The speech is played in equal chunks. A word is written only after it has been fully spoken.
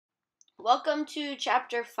Welcome to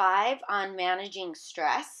Chapter 5 on managing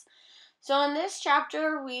stress. So in this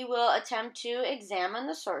chapter, we will attempt to examine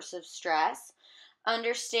the source of stress,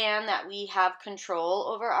 understand that we have control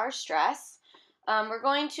over our stress. We're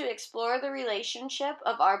going to explore the relationship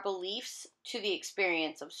of our beliefs to the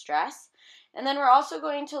experience of stress. And then we're also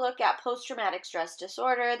going to look at post-traumatic stress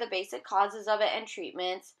disorder, the basic causes of it, and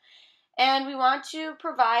treatments. And we want to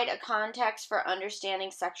provide a context for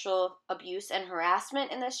understanding sexual abuse and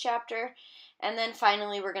harassment in this chapter. And then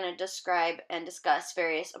finally, we're going to describe and discuss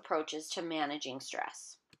various approaches to managing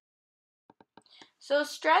stress. So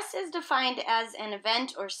stress is defined as an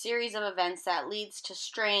event or series of events that leads to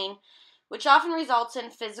strain, which often results in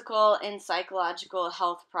physical and psychological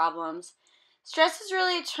health problems. Stress is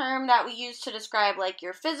really a term that we use to describe like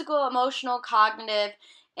your physical, emotional, cognitive,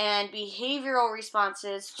 and behavioral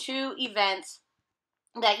responses to events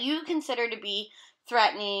that you consider to be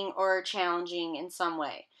threatening or challenging in some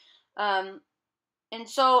way. And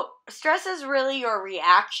so stress is really your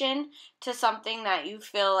reaction to something that you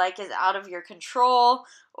feel like is out of your control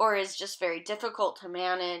or is just very difficult to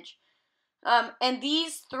manage. And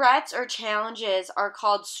these threats or challenges are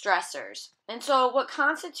called stressors. And so what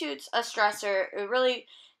constitutes a stressor, it really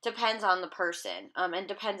depends on the person and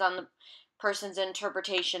depends on the person's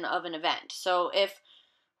interpretation of an event. So if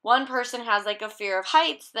one person has like a fear of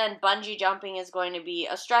heights, then bungee jumping is going to be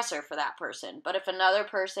a stressor for that person. But if another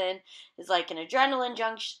person is like an adrenaline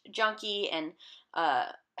junkie and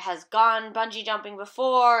has gone bungee jumping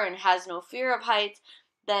before and has no fear of heights,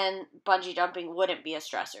 then bungee jumping wouldn't be a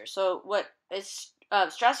stressor. So what is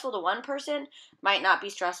stressful to one person might not be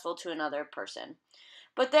stressful to another person.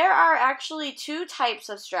 But there are actually two types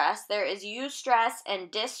of stress. There is eustress and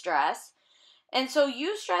distress. And so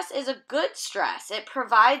eustress is a good stress. It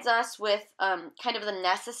provides us with kind of the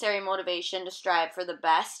necessary motivation to strive for the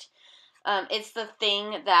best. It's the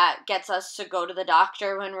thing that gets us to go to the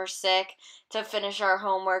doctor when we're sick, to finish our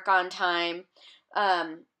homework on time.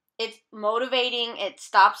 It's motivating. It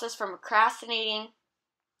stops us from procrastinating.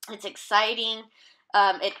 It's exciting.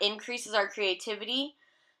 It increases our creativity.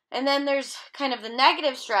 And then there's kind of the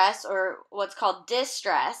negative stress, or what's called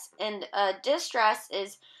distress. And distress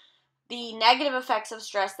is the negative effects of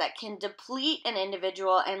stress that can deplete an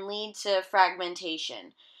individual and lead to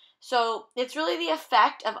fragmentation. So it's really the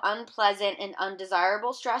effect of unpleasant and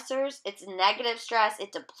undesirable stressors. It's negative stress,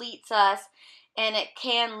 it depletes us, and it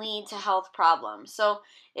can lead to health problems. So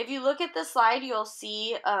if you look at the slide, you'll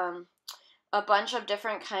see a bunch of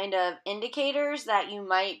different kind of indicators that you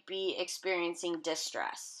might be experiencing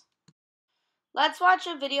distress. Let's watch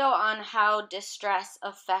a video on how distress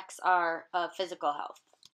affects our physical health.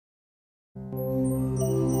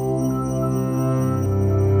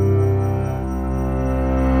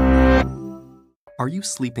 Are you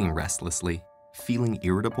sleeping restlessly, feeling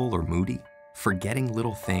irritable or moody, forgetting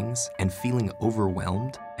little things, and feeling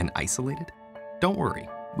overwhelmed and isolated? Don't worry,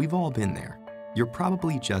 we've all been there. You're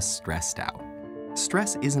probably just stressed out.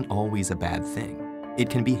 Stress isn't always a bad thing. It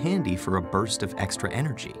can be handy for a burst of extra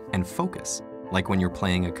energy and focus, like when you're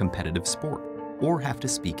playing a competitive sport or have to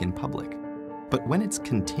speak in public. But when it's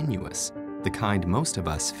continuous, the kind most of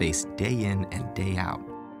us face day in and day out,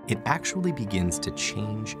 it actually begins to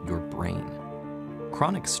change your brain.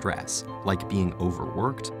 Chronic stress, like being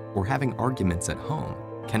overworked or having arguments at home,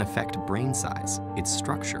 can affect brain size, its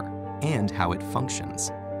structure, and how it functions,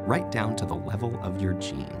 right down to the level of your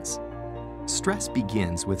genes. Stress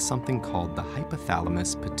begins with something called the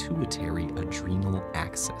hypothalamus-pituitary-adrenal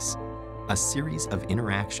axis, a series of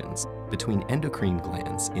interactions between endocrine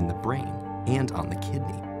glands in the brain and on the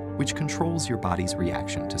kidney, which controls your body's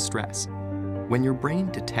reaction to stress. When your brain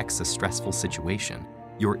detects a stressful situation,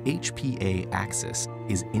 your HPA axis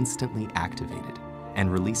is instantly activated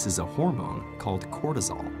and releases a hormone called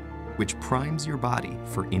cortisol, which primes your body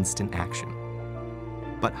for instant action.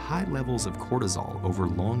 But high levels of cortisol over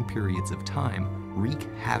long periods of time wreak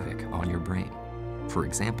havoc on your brain. For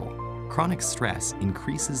example, chronic stress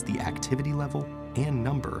increases the activity level and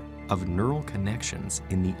number of neural connections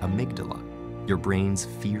in the amygdala, your brain's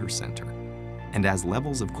fear center. And as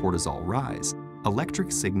levels of cortisol rise,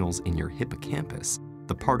 electric signals in your hippocampus,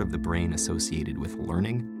 the part of the brain associated with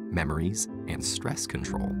learning, memories, and stress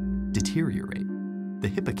control, deteriorate. The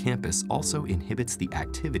hippocampus also inhibits the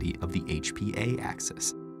activity of the HPA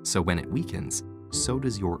axis, so when it weakens, so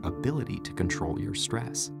does your ability to control your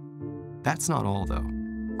stress. That's not all though.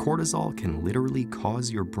 Cortisol can literally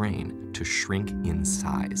cause your brain to shrink in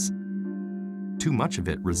size. Too much of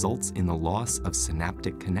it results in the loss of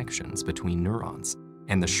synaptic connections between neurons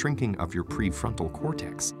and the shrinking of your prefrontal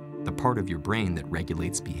cortex, the part of your brain that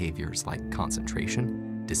regulates behaviors like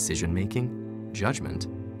concentration, decision-making, judgment,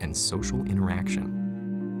 and social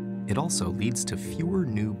interaction. It also leads to fewer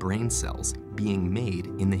new brain cells being made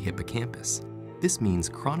in the hippocampus. This means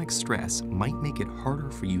chronic stress might make it harder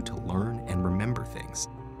for you to learn and remember things,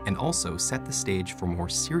 and also set the stage for more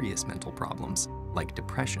serious mental problems like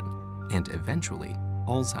depression and eventually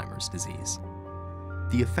Alzheimer's disease.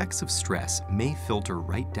 The effects of stress may filter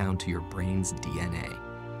right down to your brain's DNA.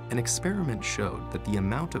 An experiment showed that the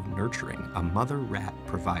amount of nurturing a mother rat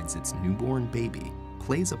provides its newborn baby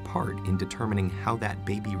plays a part in determining how that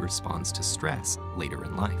baby responds to stress later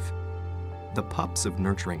in life. The pups of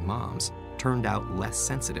nurturing moms turned out less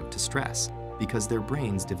sensitive to stress because their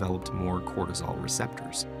brains developed more cortisol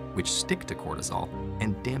receptors, which stick to cortisol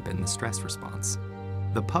and dampen the stress response.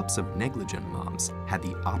 The pups of negligent moms had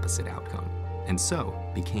the opposite outcome, and so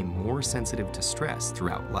became more sensitive to stress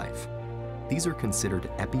throughout life. These are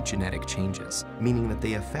considered epigenetic changes, meaning that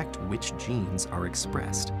they affect which genes are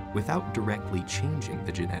expressed without directly changing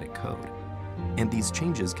the genetic code. And these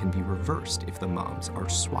changes can be reversed if the moms are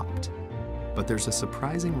swapped. But there's a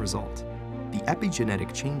surprising result. The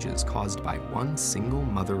epigenetic changes caused by one single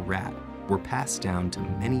mother rat were passed down to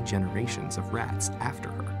many generations of rats after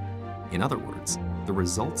her. In other words, the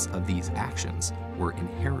results of these actions were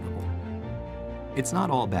inheritable. It's not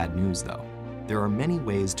all bad news, though. There are many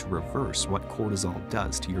ways to reverse what cortisol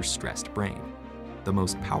does to your stressed brain. The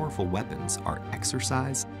most powerful weapons are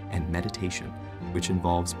exercise and meditation, which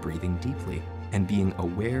involves breathing deeply and being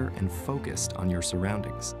aware and focused on your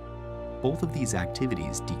surroundings. Both of these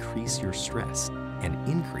activities decrease your stress and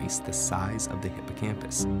increase the size of the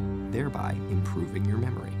hippocampus, thereby improving your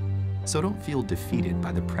memory. So don't feel defeated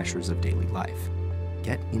by the pressures of daily life.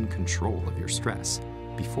 Get in control of your stress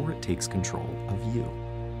before it takes control of you.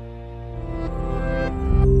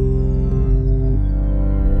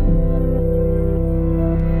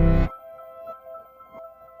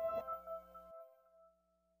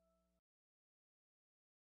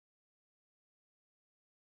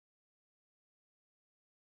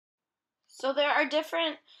 So there are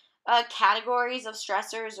different categories of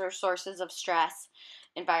stressors or sources of stress: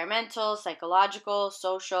 environmental, psychological,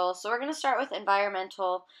 social. So we're going to start with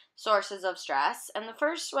environmental sources of stress. And the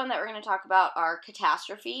first one that we're going to talk about are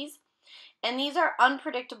catastrophes. And these are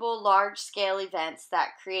unpredictable, large-scale events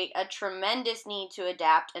that create a tremendous need to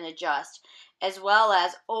adapt and adjust, as well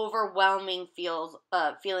as overwhelming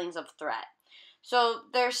feelings of threat. So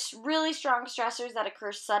there's really strong stressors that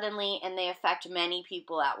occur suddenly and they affect many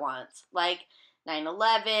people at once, like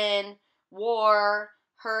 9/11, war,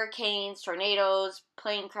 hurricanes, tornadoes,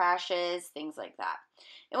 plane crashes, things like that.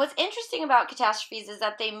 And what's interesting about catastrophes is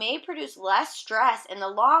that they may produce less stress in the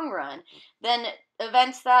long run than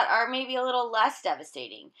events that are maybe a little less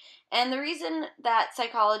devastating. And the reason that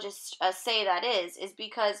psychologists say that is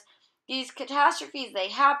because these catastrophes, they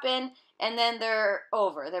happen and then they're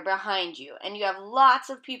over, they're behind you, and you have lots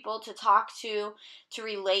of people to talk to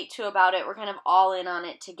relate to about it. We're kind of all in on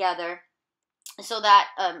it together. So that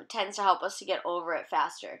tends to help us to get over it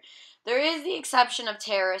faster. There is the exception of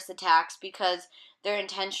terrorist attacks because they're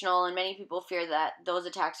intentional, and many people fear that those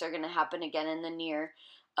attacks are going to happen again in the near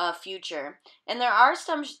future. And there are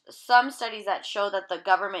some studies that show that the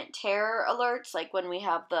government terror alerts, like when we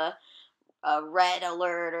have the red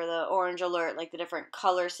alert or the orange alert, like the different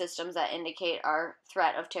color systems that indicate our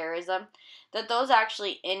threat of terrorism, that those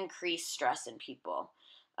actually increase stress in people.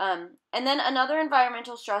 And then another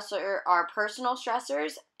environmental stressor are personal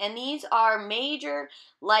stressors, and these are major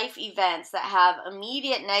life events that have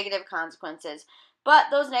immediate negative consequences, but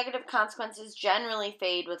those negative consequences generally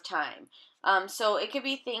fade with time. So it could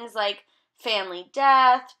be things like family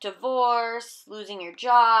death, divorce, losing your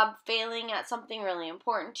job, failing at something really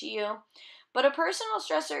important to you. But a personal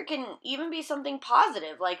stressor can even be something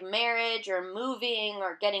positive, like marriage or moving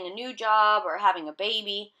or getting a new job or having a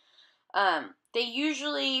baby. They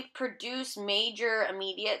usually produce major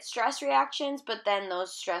immediate stress reactions, but then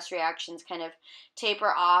those stress reactions kind of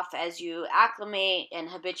taper off as you acclimate and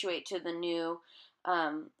habituate to the new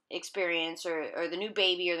experience or the new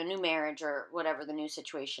baby or the new marriage or whatever the new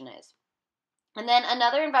situation is. And then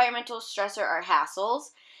another environmental stressor are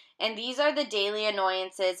hassles, and these are the daily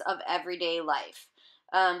annoyances of everyday life.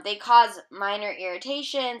 They cause minor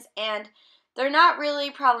irritations, and they're not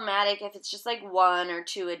really problematic if it's just like one or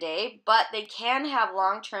two a day, but they can have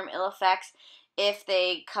long-term ill effects if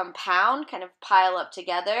they compound, kind of pile up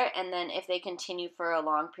together, and then if they continue for a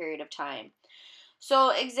long period of time. So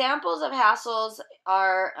examples of hassles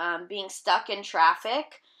are being stuck in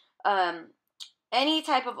traffic. Any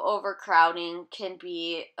type of overcrowding can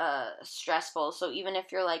be stressful. So even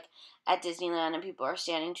if you're like at Disneyland and people are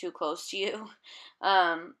standing too close to you,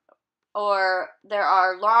 Or there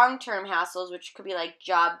are long-term hassles, which could be like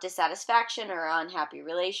job dissatisfaction or unhappy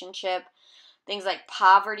relationship. Things like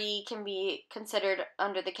poverty can be considered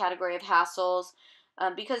under the category of hassles,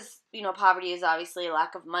 because, poverty is obviously a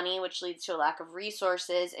lack of money, which leads to a lack of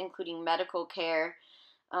resources, including medical care.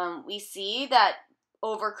 We see that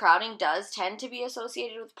overcrowding does tend to be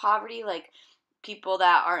associated with poverty. Like, people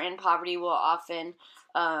that are in poverty will often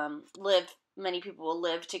many people will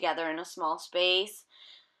live together in a small space.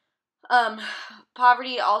 Um,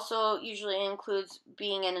 Poverty also usually includes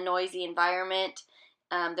being in a noisy environment.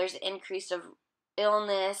 There's increase of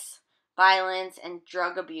illness, violence, and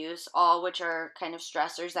drug abuse, all which are kind of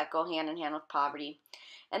stressors that go hand in hand with poverty.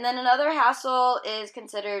 And then another hassle is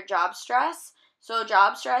considered job stress. So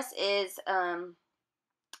job stress is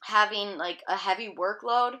having like a heavy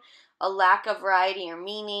workload, a lack of variety or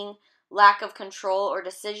meaning, lack of control or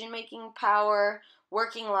decision making power,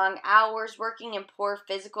 working long hours, working in poor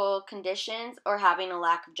physical conditions, or having a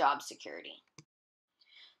lack of job security.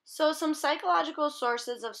 So, some psychological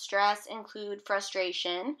sources of stress include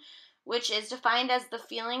frustration, which is defined as the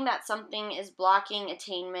feeling that something is blocking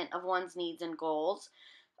attainment of one's needs and goals.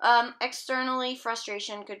 Externally,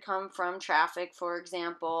 frustration could come from traffic, for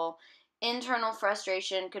example. Internal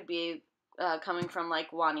frustration could be coming from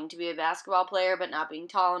like wanting to be a basketball player but not being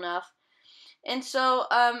tall enough. And so,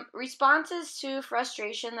 responses to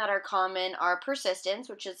frustration that are common are persistence,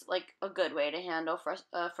 which is like a good way to handle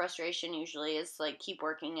frustration, usually, is like keep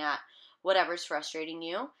working at whatever's frustrating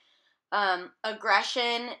you.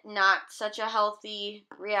 Aggression, not such a healthy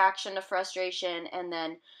reaction to frustration, and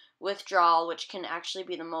then withdrawal, which can actually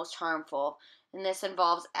be the most harmful. And this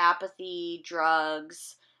involves apathy,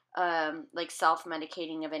 drugs, like self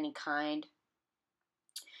medicating of any kind.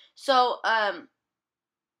 So,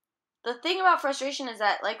 the thing about frustration is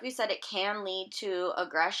that, like we said, it can lead to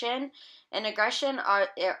aggression, and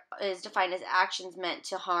is defined as actions meant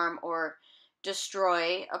to harm or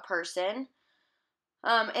destroy a person.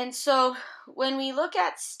 And so, when we look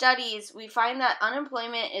at studies, we find that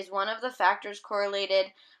unemployment is one of the factors correlated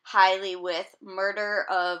highly with murder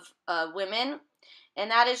of women. And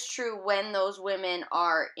that is true when those women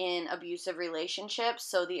are in abusive relationships.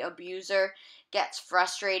 So the abuser gets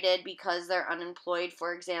frustrated because they're unemployed,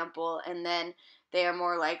 for example, and then they are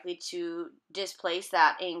more likely to displace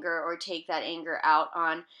that anger or take that anger out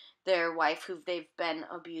on their wife who they've been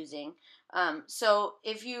abusing. So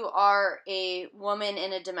if you are a woman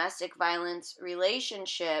in a domestic violence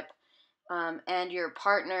relationship, and your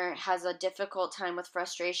partner has a difficult time with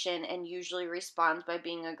frustration and usually responds by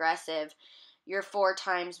being aggressive, you're 4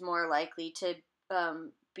 times more likely to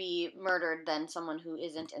be murdered than someone who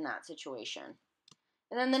isn't in that situation.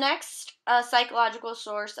 And then the next psychological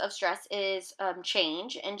source of stress is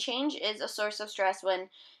change. And change is a source of stress when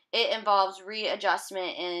it involves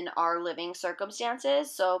readjustment in our living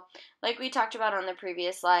circumstances. So, like we talked about on the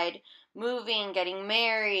previous slide, moving, getting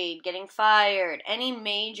married, getting fired, any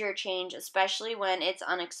major change, especially when it's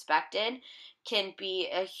unexpected, can be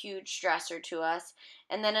a huge stressor to us.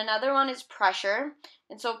 And then another one is pressure.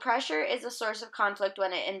 And so, pressure is a source of conflict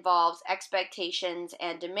when it involves expectations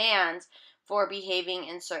and demands for behaving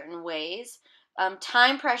in certain ways.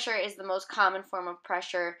 Time pressure is the most common form of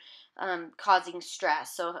pressure causing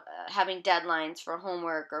stress. So, having deadlines for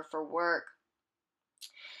homework or for work.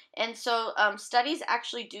 And so, studies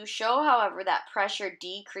actually do show, however, that pressure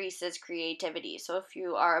decreases creativity. So, if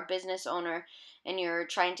you are a business owner and you're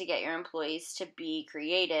trying to get your employees to be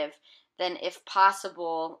creative, then if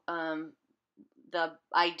possible, the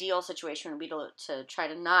ideal situation would be to try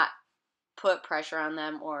to not put pressure on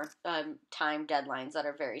them or time deadlines that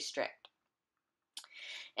are very strict.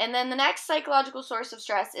 And then the next psychological source of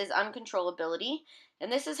stress is uncontrollability.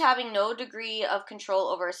 And this is having no degree of control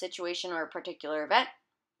over a situation or a particular event.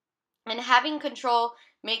 And having control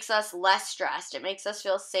makes us less stressed. It makes us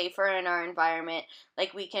feel safer in our environment,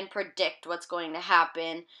 like we can predict what's going to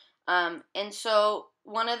happen. And so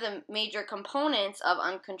one of the major components of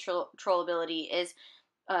uncontrollability is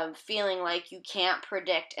feeling like you can't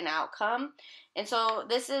predict an outcome. And so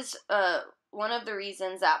this is one of the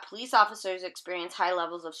reasons that police officers experience high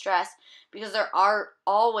levels of stress, because they are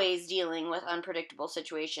always dealing with unpredictable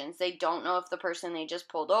situations. They don't know if the person they just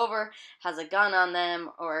pulled over has a gun on them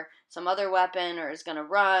or some other weapon or is going to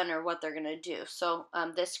run or what they're going to do. So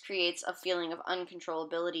this creates a feeling of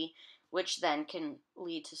uncontrollability, which then can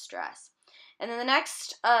lead to stress. And then the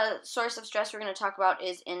next source of stress we're going to talk about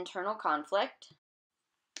is internal conflict.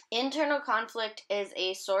 Internal conflict is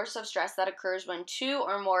a source of stress that occurs when 2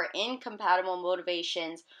 or more incompatible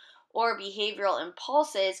motivations or behavioral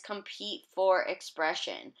impulses compete for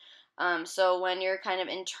expression. So when you're kind of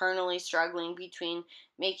internally struggling between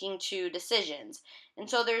making two decisions. And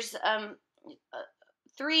so there's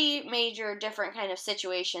three major different kind of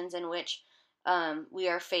situations in which we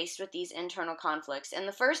are faced with these internal conflicts. And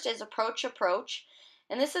the first is approach.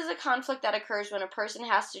 And this is a conflict that occurs when a person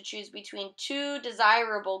has to choose between two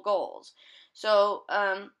desirable goals. So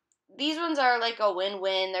these ones are like a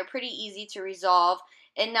win-win. They're pretty easy to resolve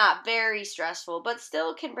and not very stressful, but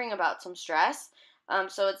still can bring about some stress.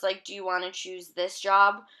 So it's like, do you want to choose this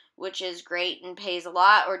job, which is great and pays a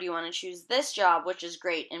lot, or do you want to choose this job, which is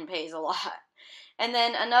great and pays a lot? And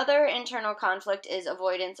then another internal conflict is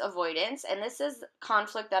avoidance. And this is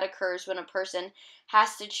conflict that occurs when a person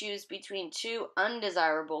has to choose between two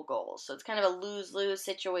undesirable goals. So it's kind of a lose-lose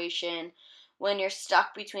situation when you're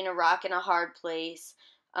stuck between a rock and a hard place.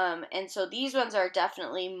 And so these ones are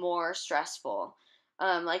definitely more stressful.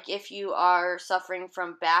 Like if you are suffering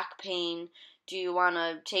from back pain, do you want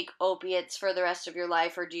to take opiates for the rest of your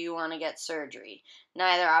life, or do you want to get surgery?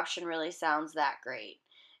 Neither option really sounds that great.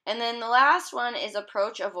 And then the last one is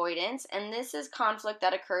approach avoidance, and this is conflict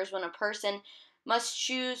that occurs when a person must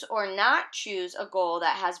choose or not choose a goal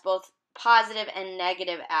that has both positive and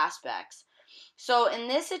negative aspects. So in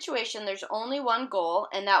this situation, there's only one goal,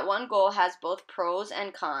 and that one goal has both pros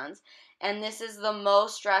and cons, and this is the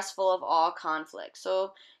most stressful of all conflicts.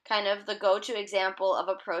 So kind of the go-to example of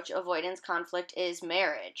approach avoidance conflict is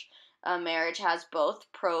marriage. Marriage has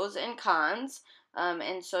both pros and cons.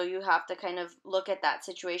 And so you have to kind of look at that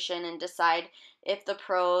situation and decide if the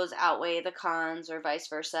pros outweigh the cons or vice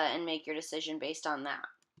versa and make your decision based on that.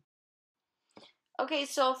 Okay,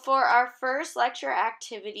 so for our first lecture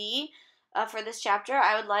activity for this chapter,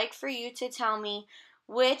 I would like for you to tell me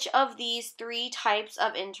which of these three types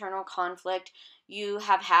of internal conflict you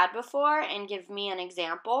have had before and give me an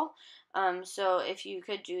example. So if you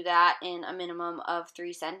could do that in a minimum of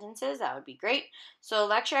 3 sentences, that would be great. So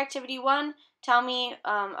lecture activity 1, tell me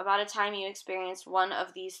about a time you experienced one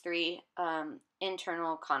of these three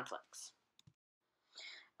internal conflicts.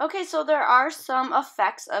 Okay, so there are some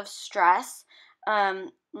effects of stress,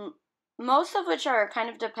 most of which are kind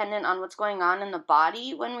of dependent on what's going on in the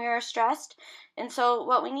body when we are stressed. And so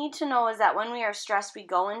what we need to know is that when we are stressed, we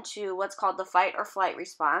go into what's called the fight or flight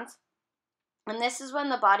response. And this is when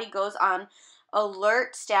the body goes on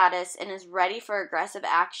alert status and is ready for aggressive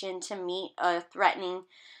action to meet a threatening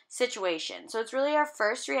situation. So it's really our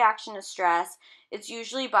first reaction to stress. It's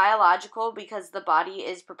usually biological because the body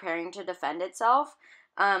is preparing to defend itself.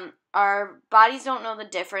 Our bodies don't know the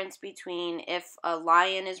difference between if a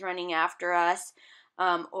lion is running after us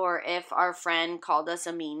or if our friend called us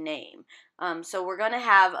a mean name. So we're going to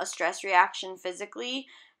have a stress reaction physically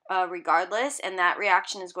regardless, and that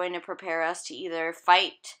reaction is going to prepare us to either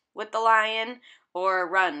fight with the lion or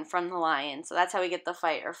run from the lion. So that's how we get the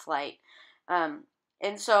fight or flight.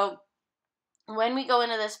 And so when we go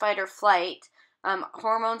into this fight or flight,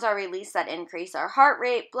 hormones are released that increase our heart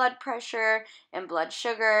rate, blood pressure, and blood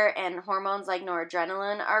sugar, and hormones like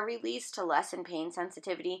noradrenaline are released to lessen pain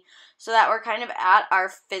sensitivity so that we're kind of at our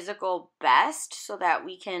physical best so that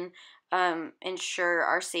we can ensure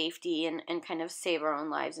our safety and kind of save our own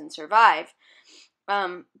lives and survive.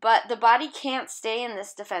 But the body can't stay in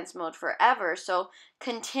this defense mode forever, so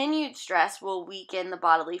continued stress will weaken the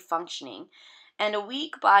bodily functioning. And a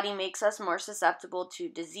weak body makes us more susceptible to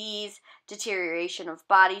disease, deterioration of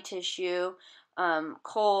body tissue,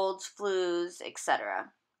 colds, flus,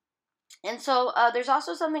 etc. And so there's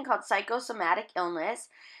also something called psychosomatic illness.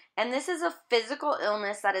 And this is a physical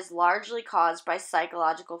illness that is largely caused by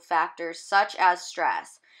psychological factors such as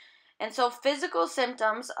stress. And so physical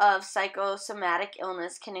symptoms of psychosomatic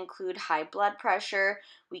illness can include high blood pressure,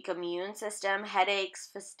 weak immune system,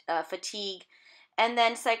 headaches, fatigue. And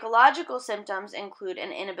then psychological symptoms include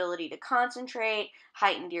an inability to concentrate,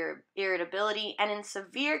 heightened irritability, and in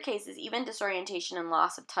severe cases, even disorientation and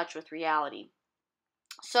loss of touch with reality.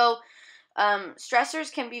 So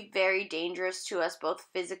stressors can be very dangerous to us both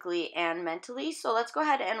physically and mentally. So let's go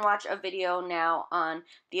ahead and watch a video now on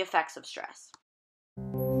the effects of stress.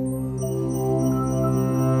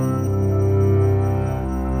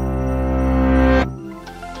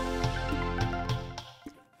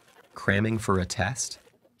 Cramming for a test?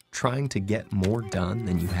 Trying to get more done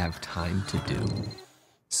than you have time to do?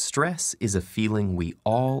 Stress is a feeling we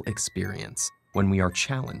all experience when we are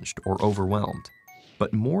challenged or overwhelmed.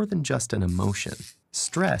 But more than just an emotion,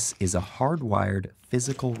 stress is a hardwired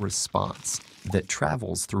physical response that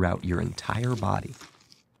travels throughout your entire body.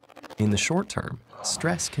 In the short term,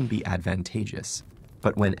 stress can be advantageous,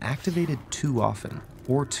 but when activated too often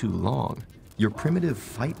or too long, your primitive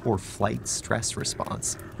fight or flight stress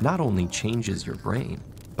response not only changes your brain,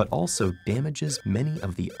 but also damages many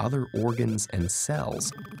of the other organs and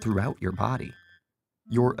cells throughout your body.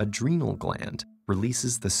 Your adrenal gland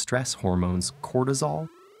releases the stress hormones cortisol,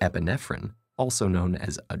 epinephrine, also known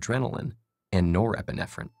as adrenaline, and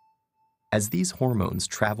norepinephrine. As these hormones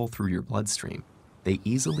travel through your bloodstream, they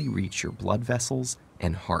easily reach your blood vessels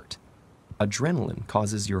and heart. Adrenaline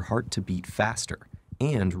causes your heart to beat faster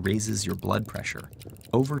and raises your blood pressure,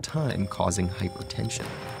 over time causing hypertension.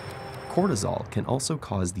 Cortisol can also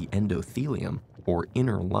cause the endothelium, or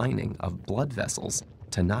inner lining of blood vessels,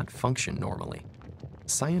 to not function normally.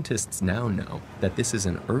 Scientists now know that this is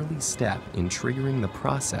an early step in triggering the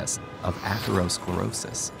process of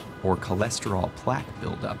atherosclerosis, or cholesterol plaque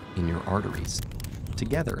buildup in your arteries.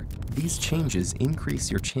 Together, these changes increase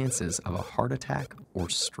your chances of a heart attack or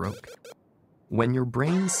stroke. When your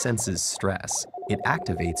brain senses stress, it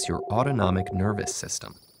activates your autonomic nervous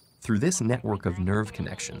system. Through this network of nerve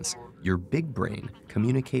connections, your big brain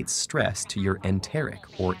communicates stress to your enteric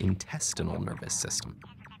or intestinal nervous system.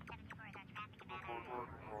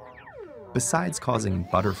 Besides causing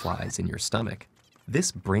butterflies in your stomach,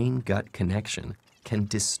 this brain-gut connection can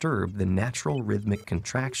disturb the natural rhythmic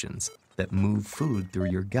contractions that move food through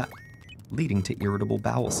your gut, leading to irritable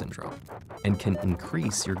bowel syndrome, and can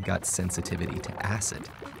increase your gut's sensitivity to acid,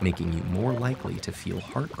 making you more likely to feel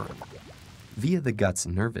heartburn. Via the gut's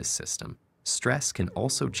nervous system, stress can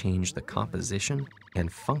also change the composition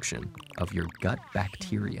and function of your gut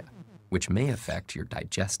bacteria, which may affect your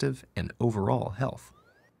digestive and overall health.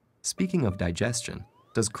 Speaking of digestion,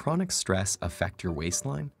 does chronic stress affect your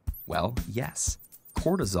waistline? Well, yes.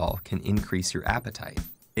 Cortisol can increase your appetite.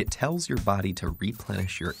 It tells your body to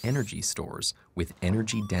replenish your energy stores with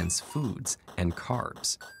energy-dense foods and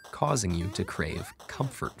carbs, causing you to crave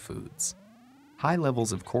comfort foods. High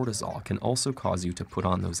levels of cortisol can also cause you to put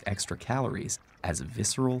on those extra calories as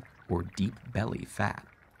visceral or deep belly fat.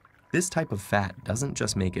 This type of fat doesn't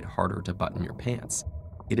just make it harder to button your pants.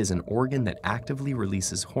 It is an organ that actively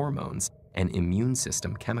releases hormones and immune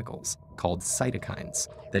system chemicals called cytokines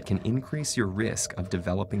that can increase your risk of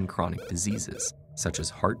developing chronic diseases, such as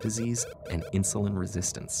heart disease and insulin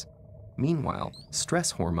resistance. Meanwhile,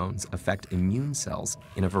 stress hormones affect immune cells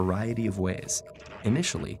in a variety of ways.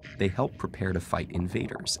 Initially, they help prepare to fight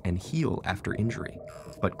invaders and heal after injury,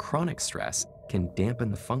 but chronic stress can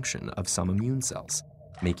dampen the function of some immune cells,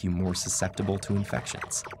 make you more susceptible to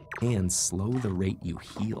infections, and slow the rate you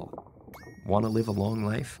heal. Want to live a long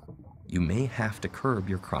life? You may have to curb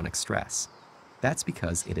your chronic stress. That's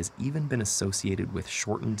because it has even been associated with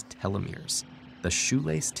shortened telomeres, the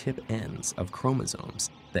shoelace tip ends of chromosomes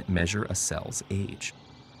that measure a cell's age.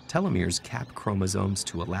 Telomeres cap chromosomes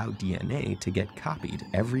to allow DNA to get copied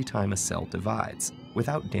every time a cell divides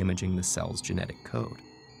without damaging the cell's genetic code.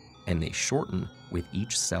 And they shorten with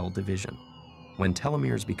each cell division. When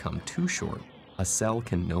telomeres become too short, a cell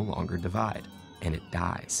can no longer divide, and it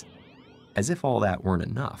dies. As if all that weren't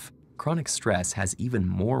enough, chronic stress has even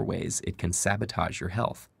more ways it can sabotage your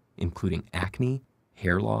health, including acne,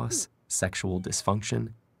 hair loss, sexual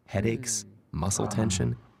dysfunction, headaches, muscle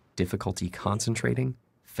tension, difficulty concentrating,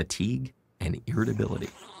 fatigue, and irritability.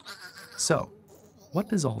 So, what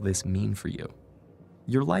does all this mean for you?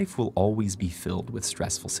 Your life will always be filled with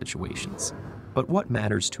stressful situations, but what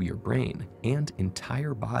matters to your brain and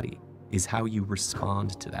entire body is how you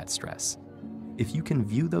respond to that stress. If you can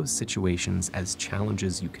view those situations as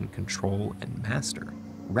challenges you can control and master,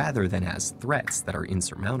 rather than as threats that are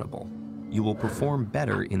insurmountable, you will perform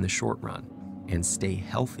better in the short run and stay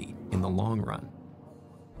healthy in the long run.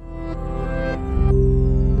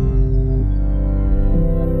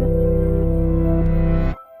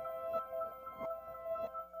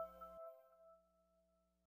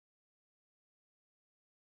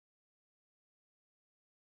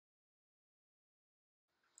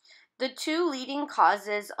 The two leading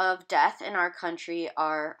causes of death in our country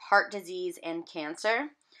are heart disease and cancer.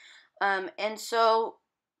 And so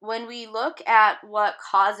when we look at what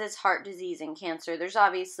causes heart disease and cancer, there's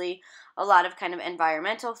obviously a lot of kind of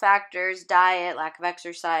environmental factors, diet, lack of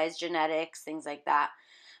exercise, genetics, things like that.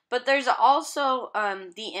 But there's also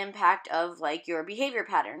the impact of like your behavior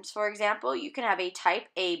patterns. For example, you can have a type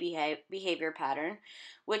A behavior pattern,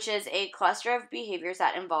 which is a cluster of behaviors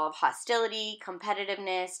that involve hostility,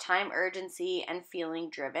 competitiveness, time urgency, and feeling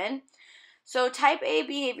driven. So type A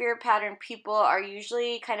behavior pattern people are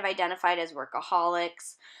usually kind of identified as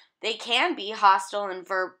workaholics. They can be hostile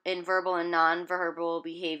in verbal and nonverbal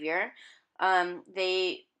behavior.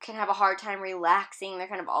 They can have a hard time relaxing. They're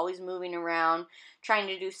kind of always moving around, trying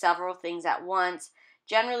to do several things at once.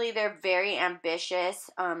 Generally, they're very ambitious.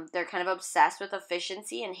 They're kind of obsessed with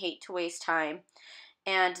efficiency and hate to waste time,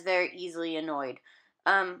 and they're easily annoyed.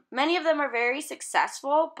 Many of them are very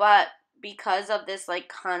successful, but because of this like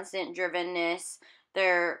constant drivenness,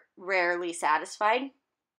 they're rarely satisfied.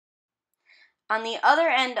 On the other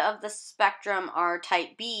end of the spectrum are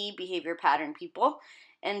type B behavior pattern people.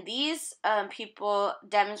 And these people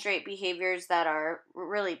demonstrate behaviors that are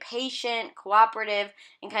really patient, cooperative,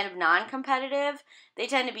 and kind of non-competitive. They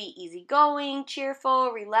tend to be easygoing,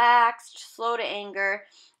 cheerful, relaxed, slow to anger,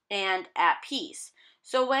 and at peace.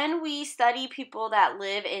 So when we study people that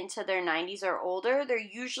live into their 90s or older, they're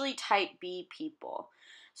usually type B people.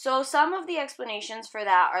 So some of the explanations for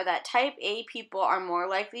that are that type A people are more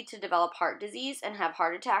likely to develop heart disease and have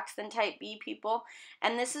heart attacks than type B people,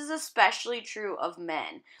 and this is especially true of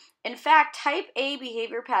men. In fact, type A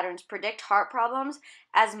behavior patterns predict heart problems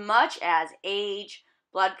as much as age,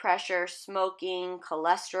 blood pressure, smoking,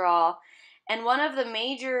 cholesterol, and one of the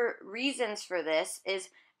major reasons for this is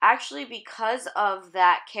actually because of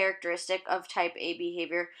that characteristic of type A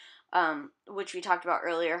behavior, which we talked about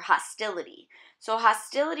earlier, hostility. So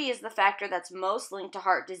hostility is the factor that's most linked to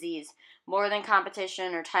heart disease, more than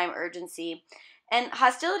competition or time urgency. And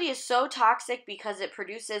hostility is so toxic because it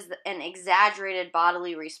produces an exaggerated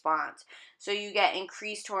bodily response. So you get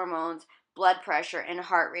increased hormones, blood pressure, and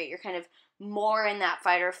heart rate. You're kind of more in that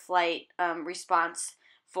fight or flight response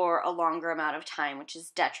for a longer amount of time, which is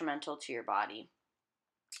detrimental to your body.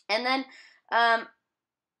 And then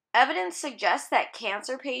evidence suggests that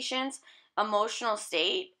cancer patients' emotional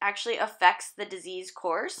state actually affects the disease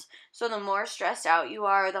course. So the more stressed out you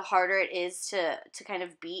are, the harder it is to kind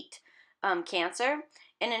of beat cancer.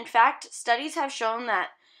 And in fact, studies have shown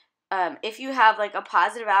that if you have like a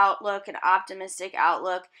positive outlook, an optimistic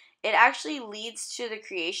outlook, it actually leads to the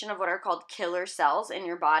creation of what are called killer cells in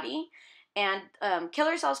your body. And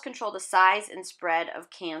killer cells control the size and spread of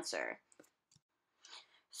cancer.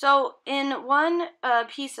 So in one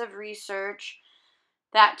piece of research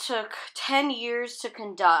that took 10 years to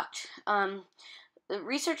conduct, the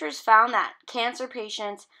researchers found that cancer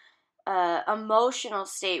patients' emotional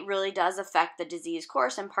state really does affect the disease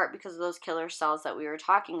course, in part because of those killer cells that we were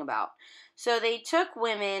talking about. So they took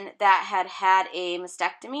women that had had a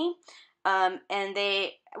mastectomy, and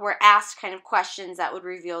they were asked kind of questions that would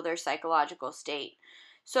reveal their psychological state.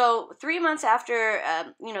 So 3 months after,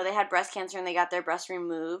 they had breast cancer and they got their breast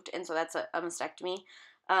removed, and so that's a mastectomy,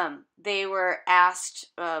 they were asked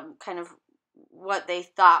kind of what they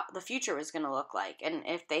thought the future was going to look like and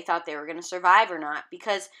if they thought they were going to survive or not,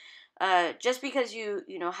 because just because you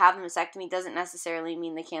have a mastectomy doesn't necessarily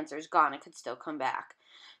mean the cancer is gone. It could still come back.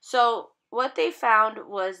 So what they found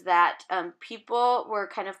was that people were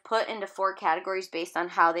kind of put into 4 categories based on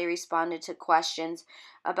how they responded to questions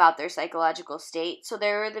about their psychological state. So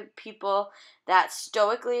there were the people that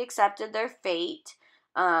stoically accepted their fate.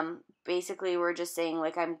 Basically, were just saying,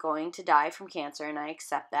 like, I'm going to die from cancer and I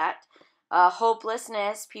accept that.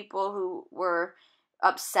 Hopelessness, people who were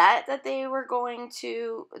upset that they were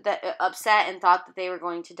upset and thought that they were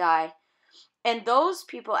going to die. And those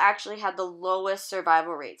people actually had the lowest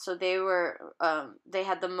survival rate. So they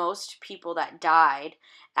had the most people that died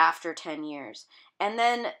after 10 years. And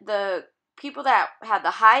then the people that had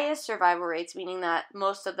the highest survival rates, meaning that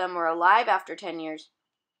most of them were alive after 10 years,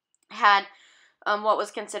 had what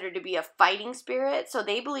was considered to be a fighting spirit. So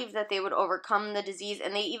they believed that they would overcome the disease,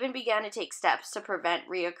 and they even began to take steps to prevent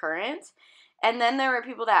reoccurrence. And then there were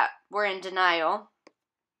people that were in denial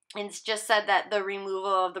and just said that the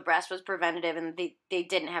removal of the breast was preventative and they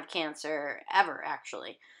didn't have cancer ever,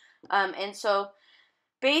 actually. And so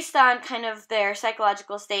based on kind of their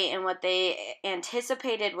psychological state and what they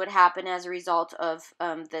anticipated would happen as a result of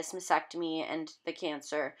this mastectomy and the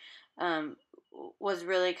cancer, was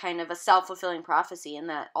really kind of a self-fulfilling prophecy, and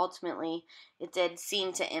that ultimately it did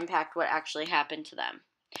seem to impact what actually happened to them.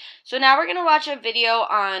 So now we're going to watch a video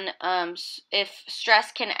on if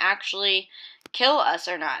stress can actually kill us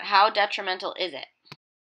or not. How detrimental is it?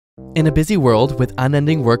 In a busy world with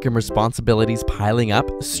unending work and responsibilities piling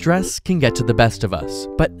up, stress can get to the best of us.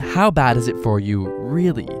 But how bad is it for you,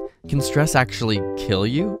 really? Can stress actually kill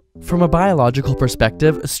you? From a biological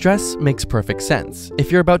perspective, stress makes perfect sense.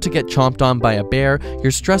 If you're about to get chomped on by a bear,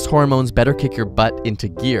 your stress hormones better kick your butt into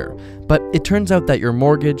gear. But it turns out that your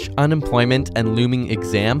mortgage, unemployment, and looming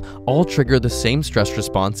exam all trigger the same stress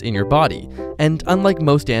response in your body. And unlike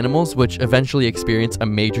most animals, which eventually experience a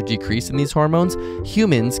major decrease in these hormones,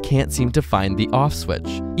 humans can't seem to find the off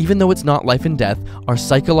switch. Even though it's not life and death, our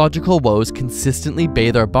psychological woes consistently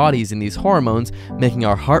bathe our bodies in these hormones, making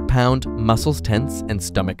our heart pound, muscles tense, and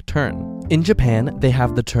stomach turn. In Japan, they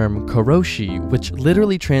have the term karoshi, which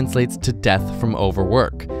literally translates to death from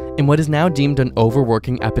overwork. In what is now deemed an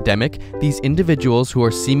overworking epidemic, these individuals who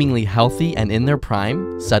are seemingly healthy and in their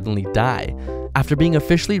prime suddenly die. After being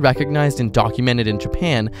officially recognized and documented in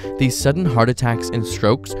Japan, these sudden heart attacks and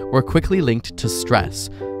strokes were quickly linked to stress.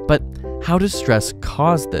 But how does stress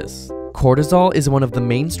cause this? Cortisol is one of the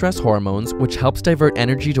main stress hormones, which helps divert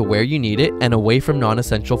energy to where you need it and away from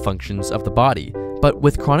non-essential functions of the body. But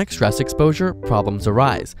with chronic stress exposure, problems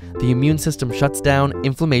arise. The immune system shuts down,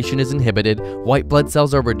 inflammation is inhibited, white blood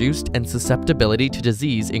cells are reduced, and susceptibility to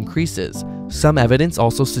disease increases. Some evidence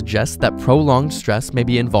also suggests that prolonged stress may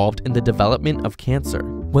be involved in the development of cancer.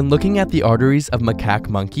 When looking at the arteries of macaque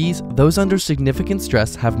monkeys, those under significant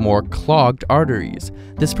stress have more clogged arteries.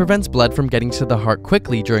 This prevents blood from getting to the heart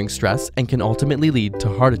quickly during stress and can ultimately lead to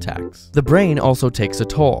heart attacks. The brain also takes a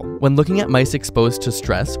toll. When looking at mice exposed to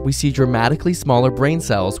stress, we see dramatically smaller brain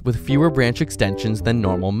cells with fewer branch extensions than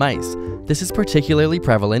normal mice. This is particularly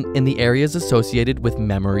prevalent in the areas associated with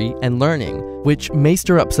memory and learning, which may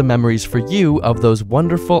stir up some memories for you of those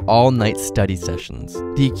wonderful all-night study sessions.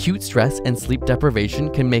 The acute stress and sleep deprivation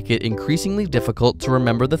can make it increasingly difficult to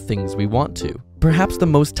remember the things we want to. Perhaps the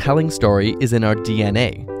most telling story is in our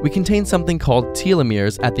DNA. We contain something called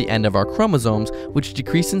telomeres at the end of our chromosomes, which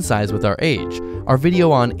decrease in size with our age. Our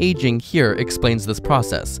video on aging here explains this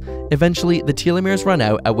process. Eventually, the telomeres run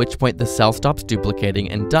out, at which point the cell stops duplicating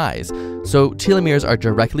and dies. So telomeres are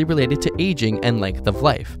directly related to aging and length of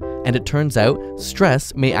life. And it turns out,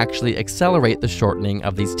 stress may actually accelerate the shortening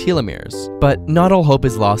of these telomeres. But not all hope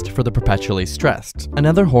is lost for the perpetually stressed.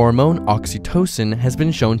 Another hormone, oxytocin, has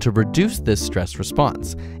been shown to reduce this stress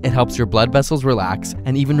response. It helps your blood vessels relax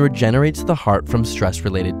and even regenerates the heart from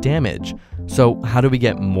stress-related damage. So how do we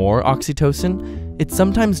get more oxytocin? It's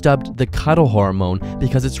sometimes dubbed the cuddle hormone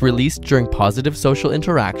because it's released during positive social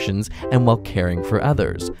interactions and while caring for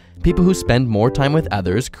others. People who spend more time with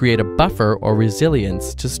others create a buffer or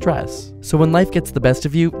resilience to stress. So when life gets the best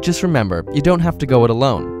of you, just remember, you don't have to go it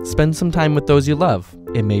alone. Spend some time with those you love.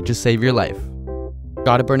 It may just save your life.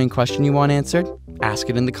 Got a burning question you want answered?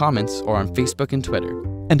 Ask it in the comments or on Facebook and Twitter.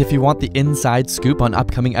 And if you want the inside scoop on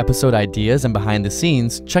upcoming episode ideas and behind the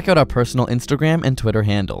scenes, check out our personal Instagram and Twitter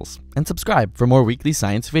handles. And subscribe for more weekly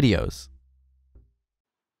science videos.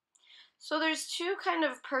 So there's two kind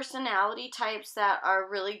of personality types that are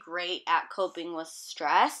really great at coping with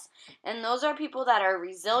stress, and those are people that are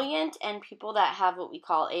resilient and people that have what we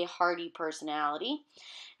call a hardy personality.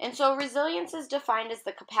 And so resilience is defined as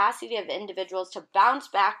the capacity of individuals to bounce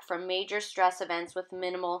back from major stress events with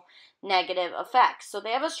minimal negative effects. So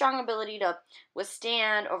they have a strong ability to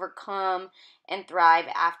withstand, overcome, and thrive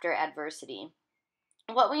after adversity.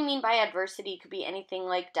 What we mean by adversity could be anything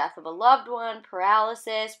like death of a loved one,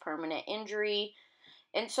 paralysis, permanent injury.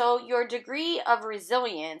 And so your degree of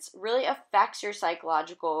resilience really affects your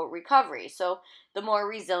psychological recovery. So the more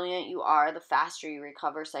resilient you are, the faster you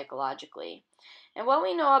recover psychologically. And what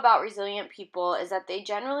we know about resilient people is that they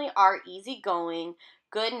generally are easygoing,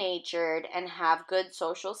 good-natured, and have good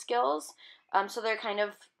social skills. So they're kind of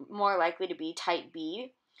more likely to be type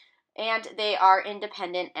B. And they are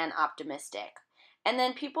independent and optimistic. And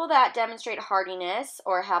then people that demonstrate hardiness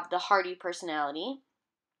or have the hardy personality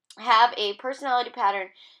have a personality pattern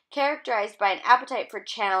characterized by an appetite for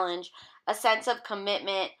challenge, a sense of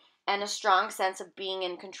commitment, and a strong sense of being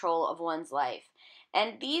in control of one's life.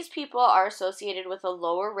 And these people are associated with a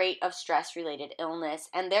lower rate of stress-related illness,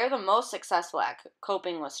 and they're the most successful at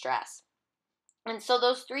coping with stress. And so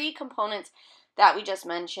those three components that we just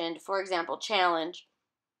mentioned, for example, challenge,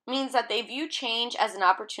 means that they view change as an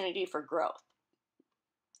opportunity for growth.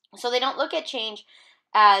 So they don't look at change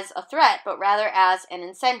as a threat, but rather as an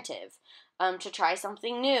incentive to try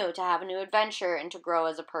something new, to have a new adventure, and to grow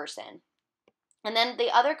as a person. And then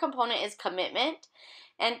the other component is commitment.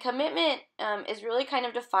 And commitment is really kind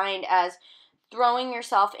of defined as throwing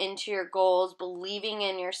yourself into your goals, believing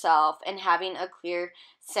in yourself, and having a clear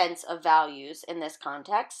sense of values in this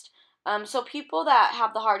context. So people that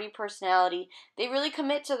have the hardy personality, they really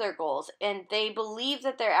commit to their goals and they believe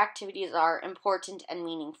that their activities are important and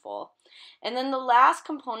meaningful. And then the last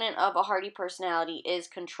component of a hardy personality is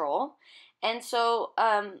control. And so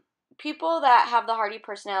people that have the hardy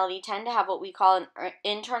personality tend to have what we call an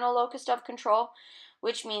internal locus of control,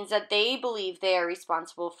 which means that they believe they are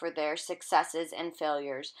responsible for their successes and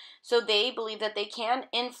failures. So they believe that they can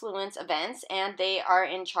influence events and they are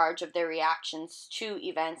in charge of their reactions to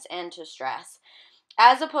events and to stress.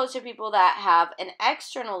 As opposed to people that have an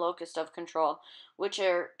external locus of control, which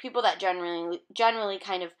are people that generally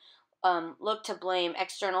kind of look to blame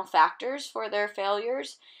external factors for their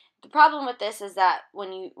failures. The problem with this is that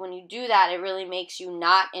when you do that, it really makes you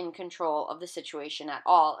not in control of the situation at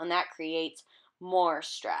all, and that creates more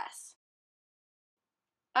stress.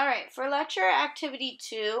 All right, for lecture activity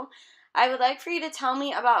 2, I would like for you to tell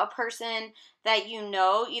me about a person that you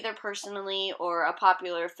know, either personally or a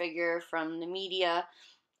popular figure from the media,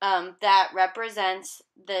 that represents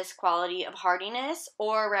this quality of hardiness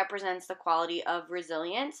or represents the quality of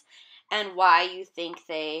resilience, and why you think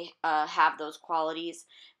they have those qualities.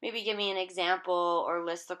 Maybe give me an example or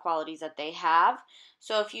list the qualities that they have.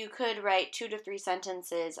 So if you could write 2 to 3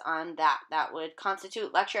 sentences on that, that would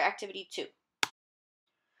constitute lecture activity 2.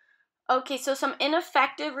 Okay, so some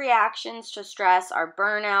ineffective reactions to stress are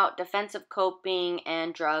burnout, defensive coping,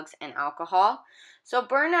 and drugs and alcohol. So,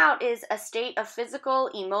 burnout is a state of physical,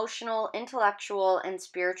 emotional, intellectual, and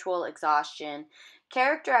spiritual exhaustion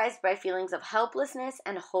characterized by feelings of helplessness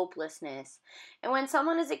and hopelessness. And when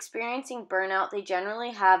someone is experiencing burnout, they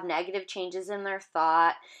generally have negative changes in their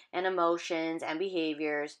thought and emotions and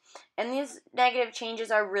behaviors. And these negative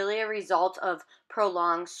changes are really a result of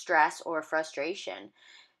prolonged stress or frustration.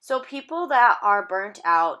 So, people that are burnt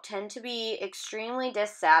out tend to be extremely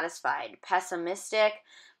dissatisfied, pessimistic,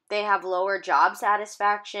 they have lower job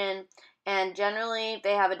satisfaction, and generally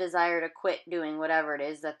they have a desire to quit doing whatever it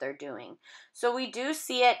is that they're doing. So, we do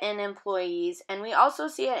see it in employees, and we also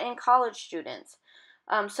see it in college students.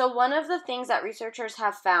 So, one of the things that researchers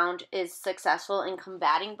have found is successful in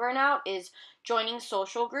combating burnout is joining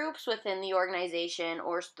social groups within the organization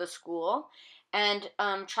or the school, and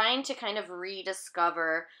trying to kind of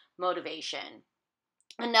rediscover motivation.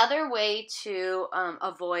 Another way to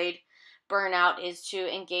avoid burnout is to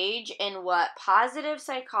engage in what positive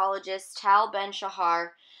psychologist Tal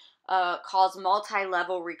Ben-Shahar calls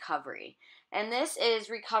multi-level recovery. And this is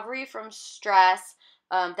recovery from stress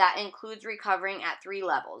that includes recovering at 3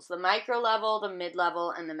 levels: the micro level, the mid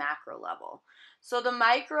level, and the macro level. So the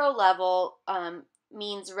micro level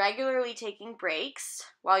means regularly taking breaks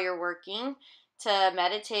while you're working to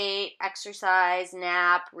meditate, exercise,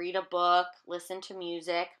 nap, read a book, listen to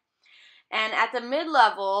music. And at the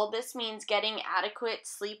mid-level, this means getting adequate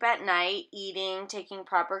sleep at night, eating, taking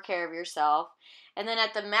proper care of yourself. And then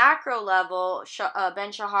at the macro level,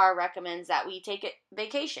 Ben Shahar recommends that we take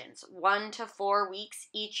vacations, 1 to 4 weeks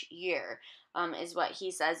each year, is what he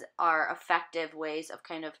says are effective ways of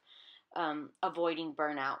kind of avoiding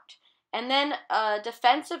burnout. And then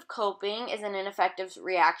defensive coping is an ineffective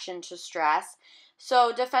reaction to stress.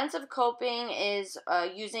 So defensive coping is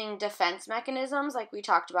using defense mechanisms like we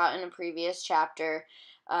talked about in a previous chapter,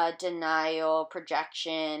 denial,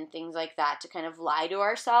 projection, things like that, to kind of lie to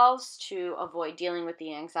ourselves to avoid dealing with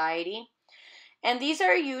the anxiety. And these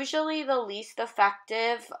are usually the least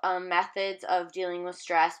effective methods of dealing with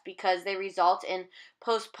stress because they result in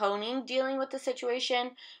postponing dealing with the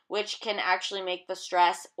situation, which can actually make the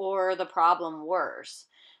stress or the problem worse.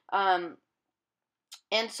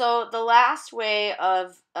 And so the last way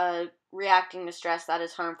of reacting to stress that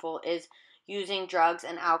is harmful is using drugs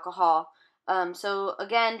and alcohol. So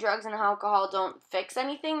again, drugs and alcohol don't fix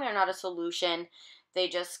anything. They're not a solution. They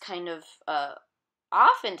just kind of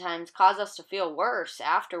oftentimes cause us to feel worse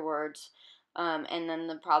afterwards, and then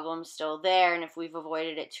the problem's still there, and if we've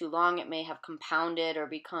avoided it too long, it may have compounded or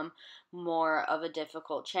become more of a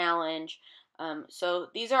difficult challenge. So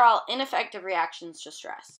these are all ineffective reactions to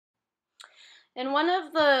stress. And one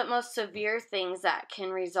of the most severe things that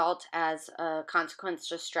can result as a consequence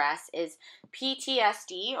to stress is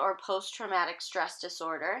PTSD, or post-traumatic stress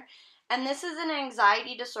disorder. And this is an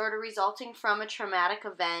anxiety disorder resulting from a traumatic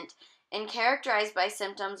event and characterized by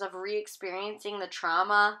symptoms of re-experiencing the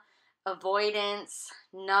trauma, avoidance,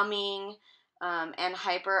 numbing, and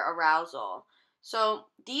hyperarousal. So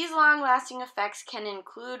these long-lasting effects can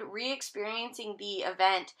include re-experiencing the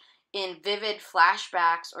event in vivid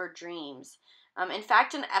flashbacks or dreams. In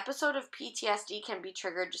fact, an episode of PTSD can be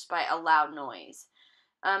triggered just by a loud noise.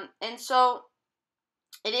 And so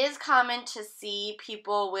it is common to see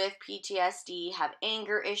people with PTSD have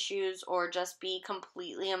anger issues or just be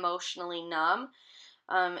completely emotionally numb.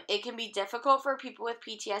 It can be difficult for people with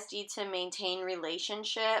PTSD to maintain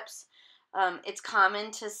relationships. It's common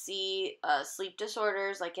to see sleep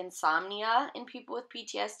disorders like insomnia in people with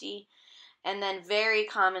PTSD. And then very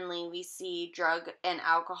commonly we see drug and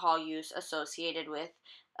alcohol use associated with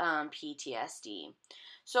PTSD.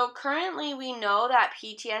 So currently we know that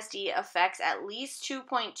PTSD affects at least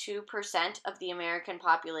 2.2% of the American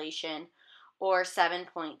population, or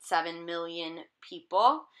 7.7 million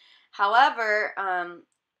people. However,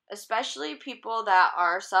 especially people that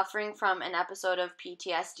are suffering from an episode of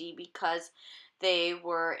PTSD because they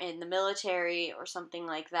were in the military or something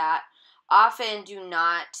like that, often do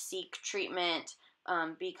not seek treatment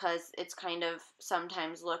because it's kind of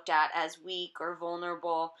sometimes looked at as weak or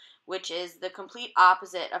vulnerable, which is the complete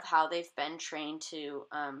opposite of how they've been trained to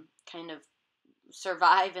kind of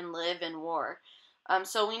survive and live in war.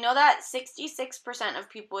 So we know that 66% of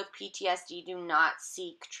people with PTSD do not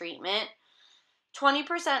seek treatment.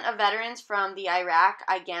 20% of veterans from the Iraq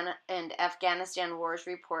and Afghanistan wars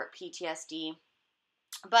report PTSD.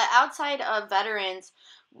 But outside of veterans,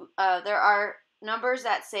 there are numbers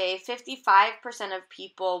that say 55% of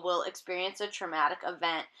people will experience a traumatic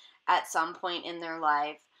event at some point in their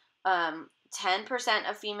life. 10%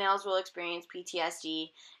 of females will experience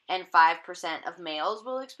PTSD, and 5% of males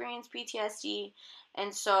will experience PTSD.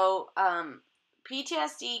 And so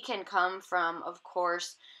PTSD can come from, of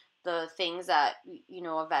course, the things that,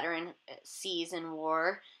 a veteran sees in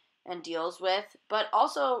war and deals with, but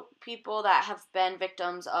also people that have been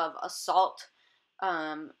victims of assault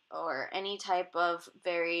or any type of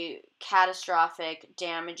very catastrophic,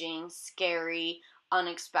 damaging, scary,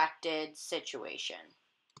 unexpected situation.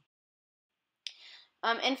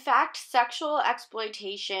 In fact, sexual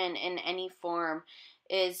exploitation in any form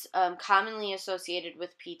is commonly associated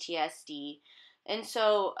with PTSD. And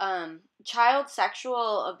so, child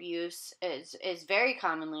sexual abuse is very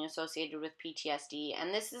commonly associated with PTSD,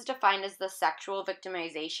 and this is defined as the sexual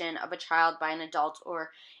victimization of a child by an adult or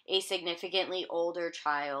a significantly older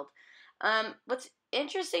child. What's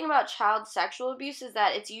interesting about child sexual abuse is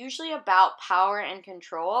that it's usually about power and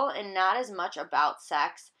control and not as much about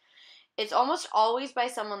sex. It's almost always by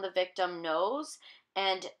someone the victim knows,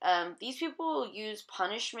 and these people will use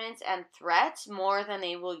punishments and threats more than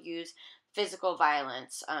they will use physical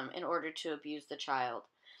violence in order to abuse the child.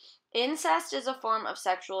 Incest is a form of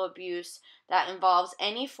sexual abuse that involves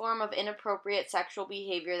any form of inappropriate sexual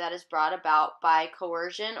behavior that is brought about by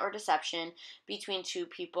coercion or deception between two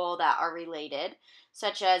people that are related,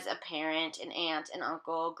 such as a parent, an aunt, an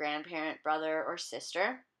uncle, grandparent, brother, or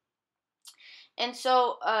sister. And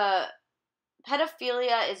so,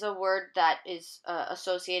 pedophilia is a word that is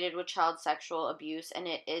associated with child sexual abuse, and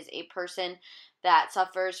it is a person that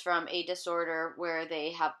suffers from a disorder where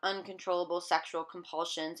they have uncontrollable sexual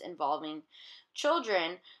compulsions involving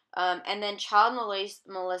children. And then child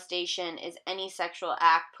molestation is any sexual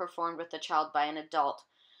act performed with a child by an adult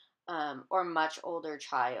or much older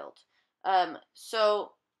child.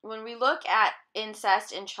 So when we look at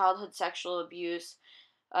incest and childhood sexual abuse,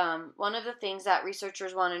 one of the things that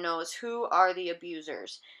researchers want to know is who are the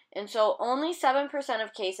abusers. And so only 7%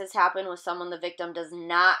 of cases happen with someone the victim does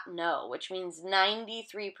not know, which means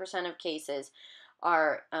 93% of cases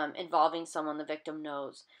are involving someone the victim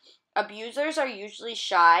knows. Abusers are usually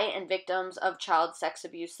shy and victims of child sex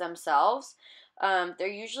abuse themselves. They're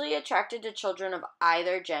usually attracted to children of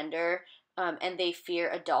either gender, and they fear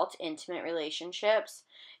adult intimate relationships.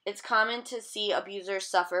 It's common to see abusers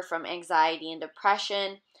suffer from anxiety and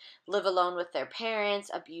depression, live alone with their parents,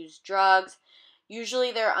 abuse drugs.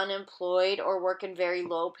 Usually they're unemployed or work in very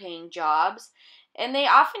low-paying jobs. And they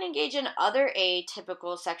often engage in other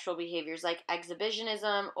atypical sexual behaviors like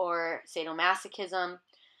exhibitionism or sadomasochism.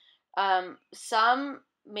 Some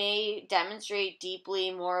may demonstrate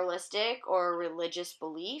deeply moralistic or religious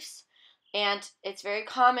beliefs. And it's very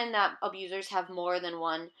common that abusers have more than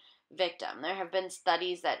one victim. There have been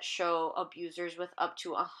studies that show abusers with up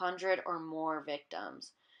to 100 or more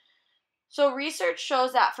victims. So research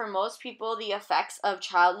shows that for most people, the effects of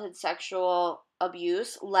childhood sexual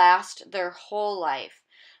abuse last their whole life.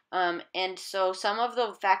 And so some of the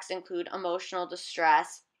effects include emotional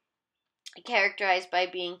distress, characterized by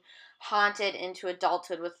being haunted into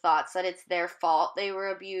adulthood with thoughts that it's their fault they were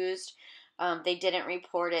abused, they didn't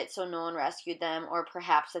report it, so no one rescued them, or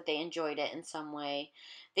perhaps that they enjoyed it in some way.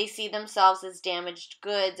 They see themselves as damaged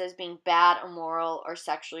goods, as being bad, immoral, or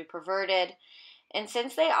sexually perverted. And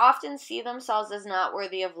since they often see themselves as not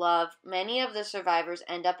worthy of love, many of the survivors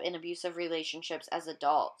end up in abusive relationships as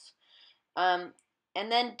adults. And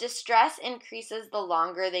then distress increases the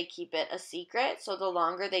longer they keep it a secret. So the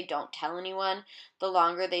longer they don't tell anyone, the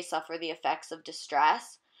longer they suffer the effects of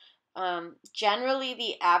distress. Generally,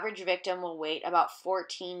 the average victim will wait about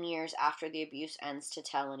 14 years after the abuse ends to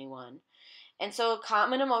tell anyone. And so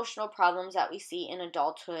common emotional problems that we see in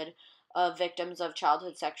adulthood of victims of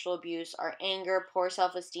childhood sexual abuse are anger, poor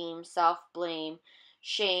self-esteem, self-blame,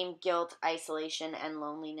 shame, guilt, isolation, and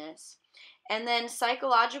loneliness. And then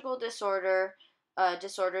psychological disorders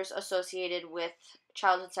associated with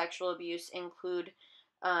childhood sexual abuse include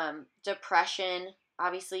depression,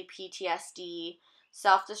 obviously PTSD,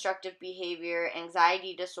 self-destructive behavior,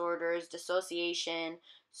 anxiety disorders, dissociation,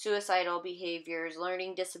 suicidal behaviors,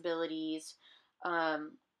 learning disabilities. And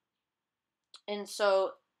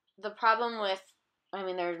so the problem with I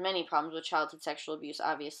mean, there's many problems with childhood sexual abuse,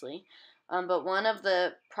 obviously. But one of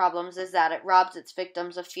the problems is that it robs its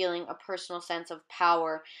victims of feeling a personal sense of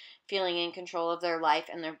power, feeling in control of their life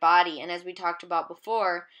and their body. And as we talked about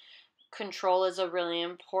before, control is a really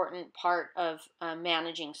important part of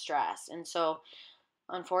managing stress. And so,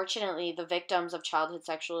 unfortunately, the victims of childhood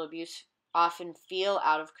sexual abuse often feel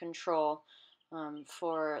out of control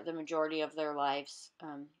for the majority of their lives,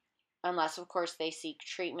 unless, of course, they seek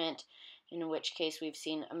treatment, in which case we've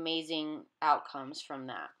seen amazing outcomes from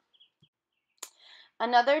that.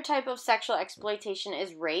 Another type of sexual exploitation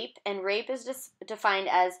is rape, and rape is defined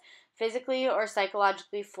as physically or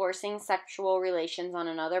psychologically forcing sexual relations on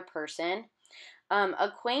another person.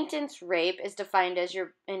 Acquaintance rape is defined as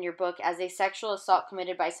in your book as a sexual assault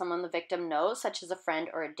committed by someone the victim knows, such as a friend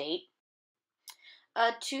or a date.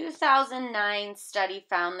 A 2009 study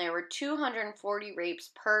found there were 240 rapes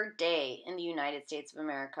per day in the United States of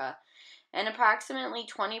America, and approximately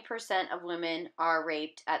 20% of women are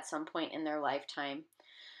raped at some point in their lifetime.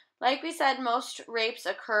 Like we said, most rapes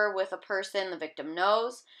occur with a person the victim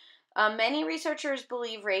knows. Many researchers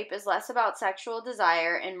believe rape is less about sexual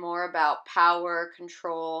desire and more about power,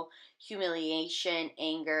 control, humiliation,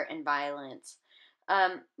 anger, and violence.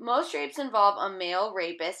 Most rapes involve a male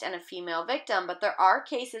rapist and a female victim, but there are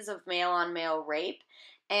cases of male-on-male rape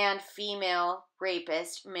and female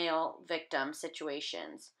rapist, male victim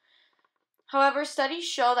situations. However, studies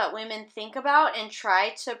show that women think about and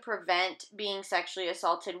try to prevent being sexually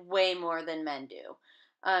assaulted way more than men do.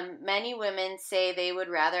 Many women say they would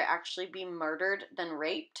rather actually be murdered than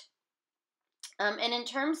raped. And in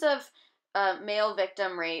terms of male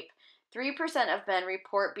victim rape, 3% of men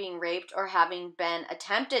report being raped or having been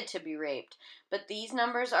attempted to be raped, but these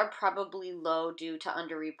numbers are probably low due to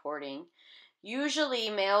underreporting. Usually,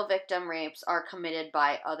 male victim rapes are committed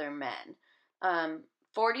by other men.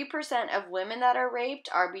 40% of women that are raped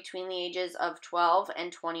are between the ages of 12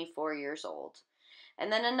 and 24 years old.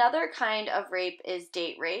 And then another kind of rape is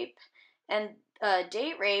date rape. And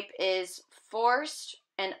date rape is forced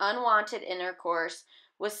and unwanted intercourse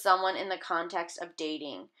with someone in the context of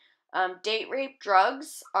dating. Date rape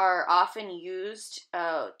drugs are often used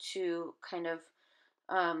to kind of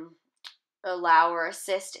allow or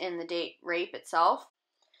assist in the date rape itself.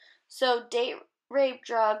 So date rape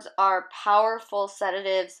drugs are powerful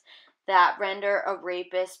sedatives that render a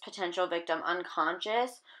rapist potential victim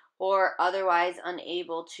unconscious or otherwise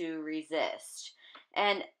unable to resist.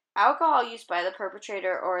 And alcohol use by the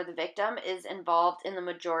perpetrator or the victim is involved in the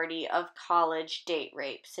majority of college date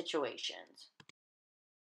rape situations.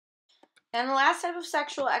 And the last type of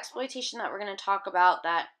sexual exploitation that we're going to talk about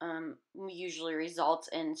that usually results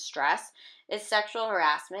in stress is sexual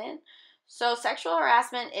harassment. So sexual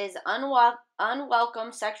harassment is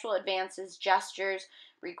unwelcome sexual advances, gestures,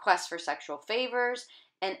 requests for sexual favors,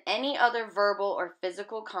 and any other verbal or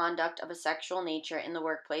physical conduct of a sexual nature in the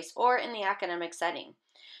workplace or in the academic setting.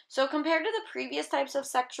 So compared to the previous types of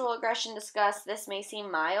sexual aggression discussed, this may seem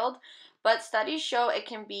mild, but studies show it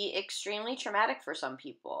can be extremely traumatic for some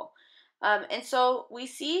people. And so we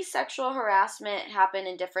see sexual harassment happen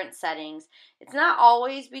in different settings. It's not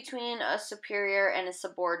always between a superior and a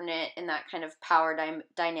subordinate in that kind of power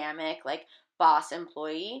dynamic, like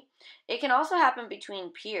boss-employee. It can also happen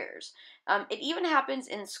between peers. It even happens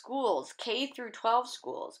in schools, K through 12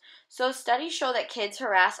 schools. So studies show that kids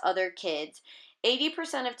harass other kids.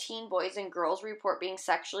 80% of teen boys and girls report being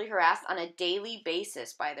sexually harassed on a daily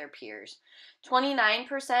basis by their peers.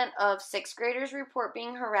 29% of sixth graders report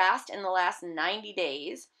being harassed in the last 90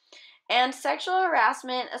 days. And sexual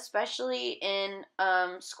harassment, especially in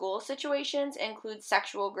school situations, includes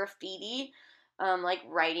sexual graffiti, like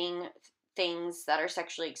writing things that are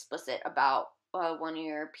sexually explicit about one of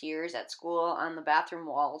your peers at school on the bathroom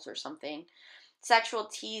walls or something. Sexual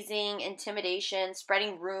teasing, intimidation,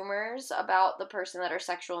 spreading rumors about the person that are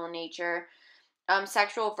sexual in nature,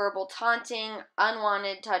 sexual verbal taunting,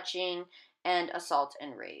 unwanted touching, and assault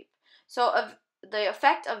and rape. So the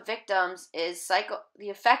effect on victims is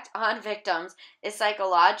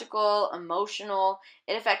psychological, emotional.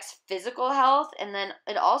 It affects physical health, and then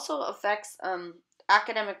it also affects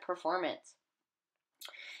academic performance.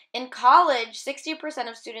 In college, 60%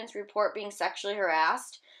 of students report being sexually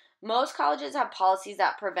harassed. Most colleges have policies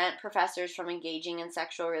that prevent professors from engaging in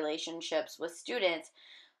sexual relationships with students.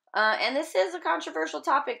 And this is a controversial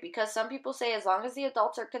topic because some people say as long as the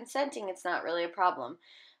adults are consenting, it's not really a problem.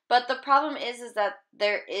 But the problem is that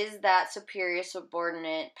there is that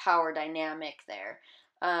superior-subordinate power dynamic there.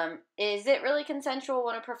 Is it really consensual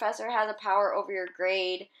when a professor has a power over your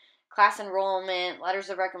grade? class enrollment, letters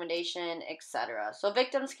of recommendation, etc. So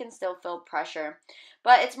victims can still feel pressure,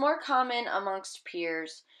 but it's more common amongst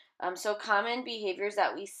peers. So common behaviors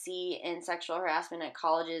that we see in sexual harassment at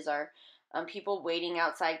colleges are people waiting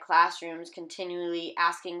outside classrooms, continually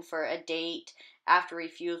asking for a date after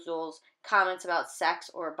refusals, comments about sex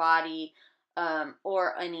or body,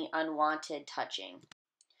 or any unwanted touching.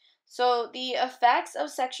 So the effects of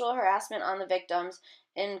sexual harassment on the victims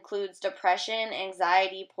includes depression,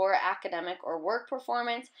 anxiety, poor academic or work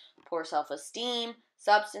performance, poor self-esteem,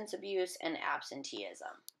 substance abuse, and absenteeism.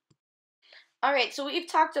 All right, so we've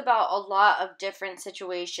talked about a lot of different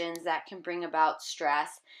situations that can bring about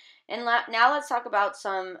stress. And now let's talk about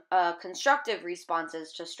some constructive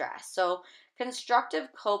responses to stress. So constructive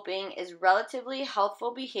coping is relatively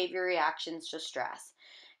healthful behavior reactions to stress.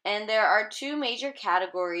 And there are two major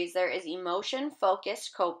categories. There is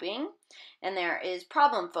emotion-focused coping, and there is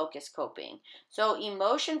problem-focused coping. So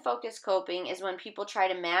emotion-focused coping is when people try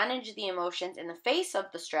to manage the emotions in the face of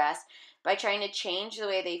the stress by trying to change the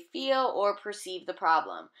way they feel or perceive the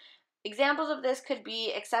problem. Examples of this could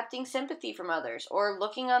be accepting sympathy from others, or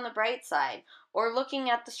looking on the bright side, or looking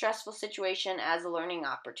at the stressful situation as a learning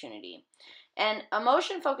opportunity. And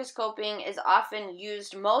emotion-focused coping is often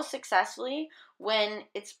used most successfully when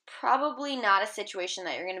it's probably not a situation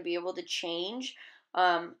that you're going to be able to change.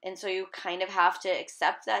 And so you kind of have to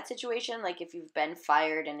accept that situation, like if you've been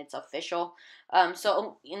fired and it's official.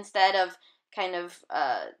 So instead of kind of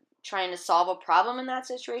trying to solve a problem in that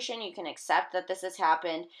situation, you can accept that this has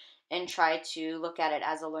happened and try to look at it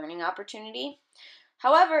as a learning opportunity.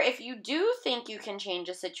 However, if you do think you can change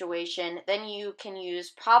a situation, then you can use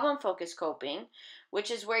problem-focused coping, which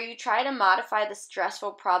is where you try to modify the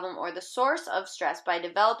stressful problem or the source of stress by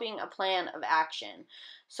developing a plan of action.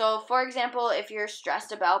 So, for example, if you're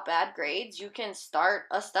stressed about bad grades, you can start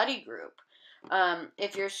a study group.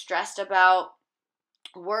 If you're stressed about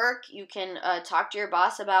work, you can talk to your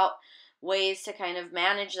boss about ways to kind of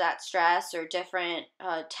manage that stress or different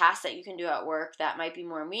tasks that you can do at work that might be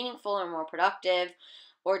more meaningful or more productive,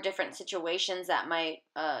 or different situations that might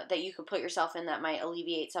that you could put yourself in that might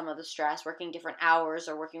alleviate some of the stress, working different hours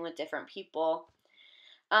or working with different people.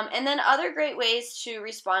 And then other great ways to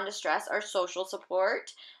respond to stress are social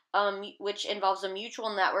support, which involves a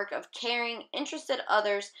mutual network of caring, interested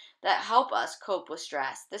others that help us cope with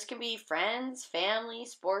stress. This can be friends, family,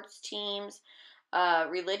 sports teams,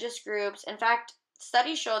 religious groups. In fact,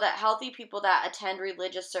 studies show that healthy people that attend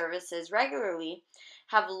religious services regularly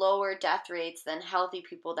have lower death rates than healthy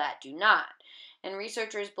people that do not. And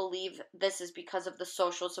researchers believe this is because of the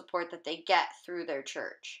social support that they get through their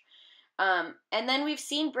church. And then we've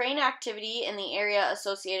seen brain activity in the area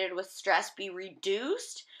associated with stress be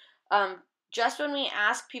reduced. Just when we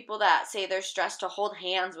ask people that say they're stressed to hold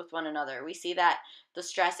hands with one another, we see that the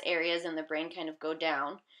stress areas in the brain kind of go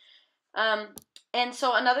down. And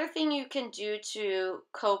so another thing you can do to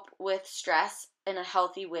cope with stress in a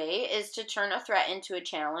healthy way is to turn a threat into a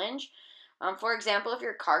challenge. For example, if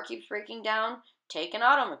your car keeps breaking down, take an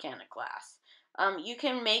auto mechanic class. You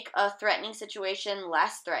can make a threatening situation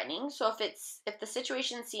less threatening. So if the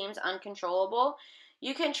situation seems uncontrollable,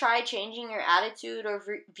 you can try changing your attitude or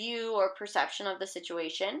view or perception of the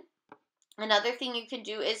situation. Another thing you can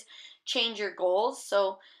do is change your goals.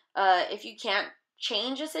 So if you can't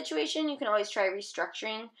change a situation, you can always try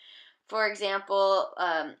restructuring. For example,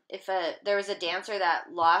 if there was a dancer that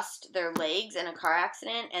lost their legs in a car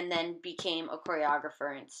accident and then became a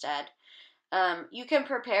choreographer instead. You can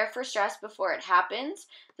prepare for stress before it happens.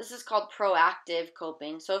 This is called proactive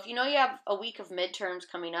coping. So if you know you have a week of midterms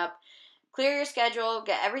coming up, clear your schedule,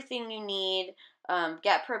 get everything you need,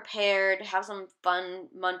 get prepared, have some fun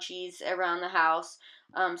munchies around the house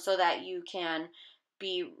so that you can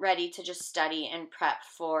be ready to just study and prep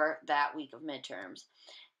for that week of midterms.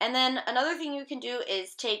 And then another thing you can do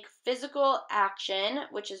is take physical action,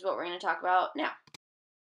 which is what we're going to talk about now.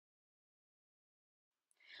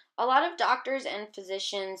 A lot of doctors and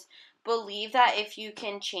physicians believe that if you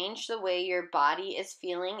can change the way your body is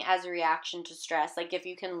feeling as a reaction to stress, like if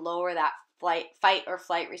you can lower that fight or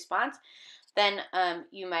flight response, then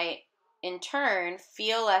you might in turn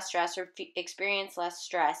feel less stress or experience less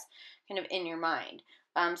stress kind of in your mind.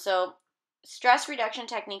 So stress reduction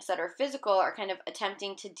techniques that are physical are kind of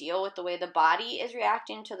attempting to deal with the way the body is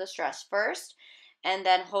reacting to the stress first, and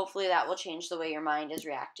then hopefully that will change the way your mind is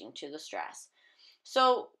reacting to the stress.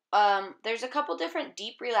 So there's a couple different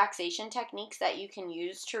deep relaxation techniques that you can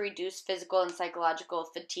use to reduce physical and psychological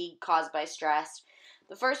fatigue caused by stress.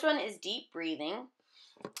 The first one is deep breathing.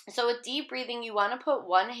 So with deep breathing, you want to put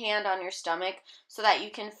one hand on your stomach so that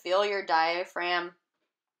you can feel your diaphragm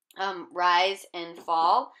rise and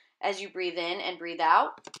fall as you breathe in and breathe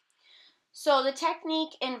out. So the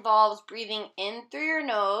technique involves breathing in through your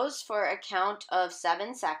nose for a count of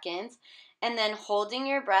 7 seconds, and then holding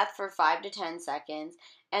your breath for 5 to 10 seconds,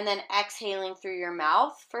 and then exhaling through your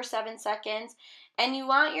mouth for 7 seconds. And you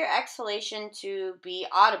want your exhalation to be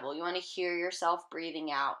audible. You want to hear yourself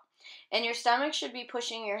breathing out. And your stomach should be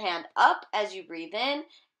pushing your hand up as you breathe in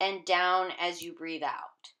and down as you breathe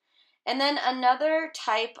out. And then another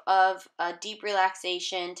type of deep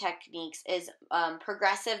relaxation techniques is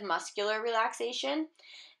progressive muscular relaxation.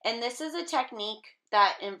 And this is a technique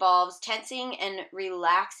that involves tensing and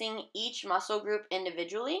relaxing each muscle group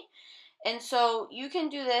individually. And so you can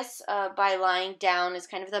do this by lying down is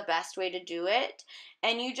kind of the best way to do it.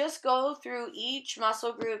 And you just go through each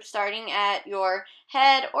muscle group starting at your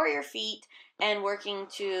head or your feet and working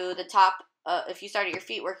to the top. If you start at your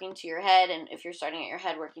feet, working to your head, and if you're starting at your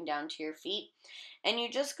head, working down to your feet. And you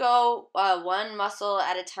just go one muscle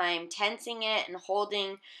at a time, tensing it and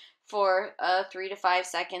holding for 3 to 5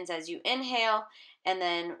 seconds as you inhale, and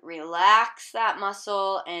then relax that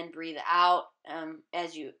muscle and breathe out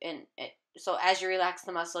so as you relax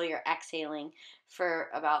the muscle, you're exhaling for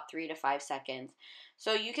about 3 to 5 seconds.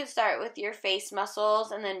 So you can start with your face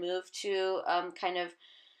muscles and then move to kind of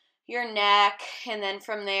your neck, and then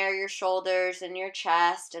from there your shoulders and your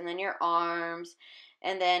chest, and then your arms,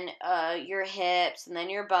 and then your hips, and then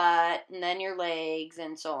your butt, and then your legs,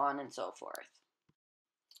 and so on and so forth.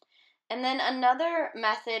 And then another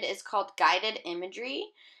method is called guided imagery.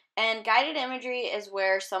 And guided imagery is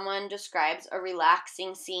where someone describes a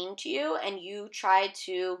relaxing scene to you, and you try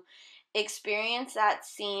to experience that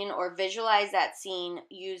scene or visualize that scene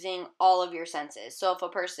using all of your senses. So if a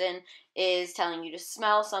person is telling you to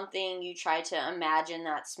smell something, you try to imagine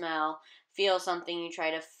that smell. Feel something, you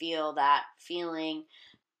try to feel that feeling.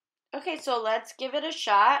 Okay, so let's give it a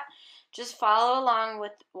shot. Just follow along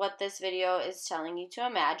with what this video is telling you to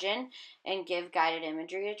imagine and give guided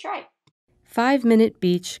imagery a try. 5-minute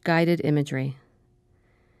beach guided imagery.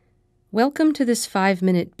 Welcome to this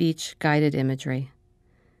 5-minute beach guided imagery.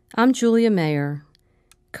 I'm Julia Mayer,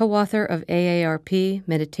 co-author of AARP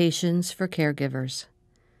Meditations for Caregivers.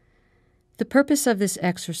 The purpose of this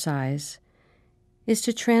exercise is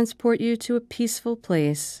to transport you to a peaceful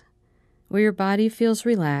place where your body feels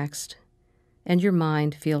relaxed and your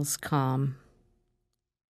mind feels calm.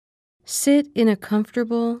 Sit in a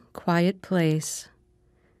comfortable, quiet place,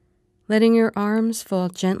 letting your arms fall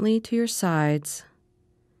gently to your sides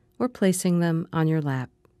or placing them on your lap.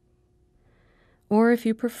 Or if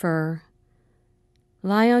you prefer,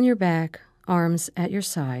 lie on your back, arms at your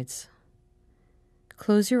sides.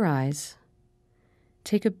 Close your eyes.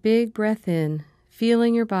 Take a big breath in,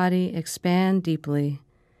 feeling your body expand deeply,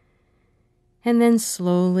 and then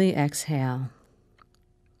slowly exhale.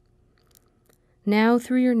 Now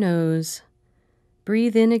through your nose,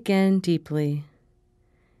 breathe in again deeply,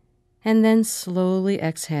 and then slowly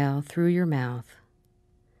exhale through your mouth.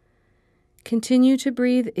 Continue to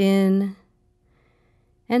breathe in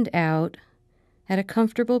and out at a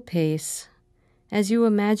comfortable pace as you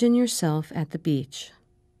imagine yourself at the beach.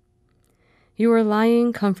 You are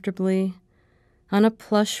lying comfortably on a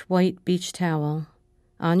plush white beach towel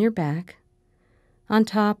on your back, on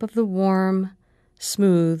top of the warm,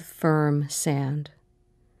 smooth, firm sand.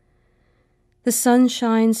 The sun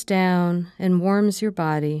shines down and warms your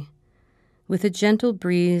body with a gentle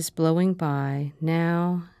breeze blowing by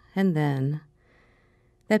now and then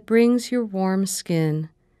that brings your warm skin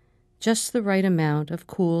just the right amount of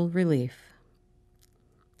cool relief.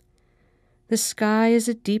 The sky is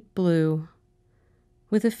a deep blue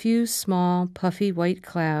with a few small puffy white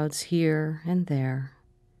clouds here and there.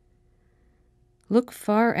 Look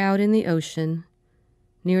far out in the ocean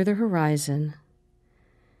near the horizon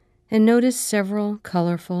and notice several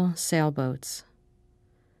colorful sailboats.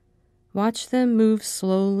 Watch them move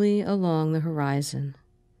slowly along the horizon.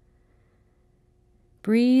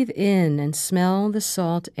 Breathe in and smell the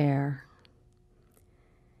salt air,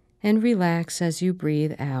 and relax as you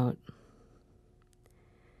breathe out.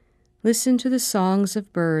 Listen to the songs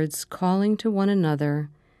of birds calling to one another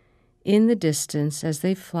in the distance as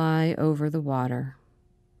they fly over the water.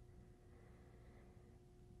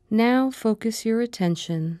 Now focus your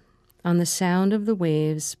attention on the sound of the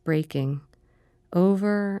waves breaking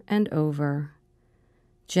over and over,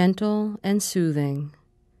 gentle and soothing,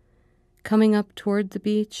 coming up toward the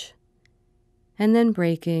beach, and then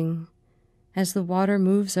breaking as the water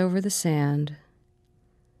moves over the sand,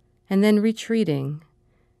 and then retreating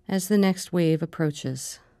as the next wave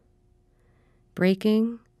approaches,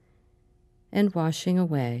 breaking and washing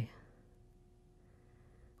away.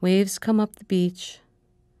 Waves come up the beach,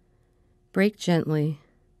 break gently,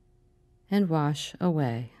 and wash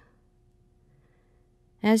away.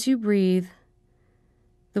 As you breathe,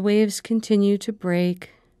 the waves continue to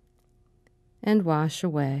break and wash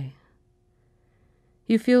away.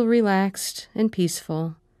 You feel relaxed and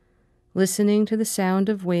peaceful, listening to the sound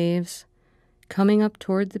of waves coming up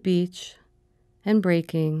toward the beach and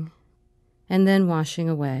breaking and then washing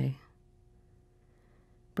away.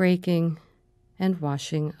 Breaking and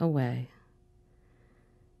washing away.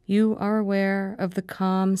 You are aware of the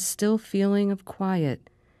calm, still feeling of quiet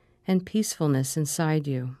and peacefulness inside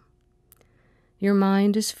you. Your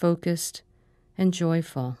mind is focused and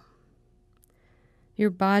joyful. Your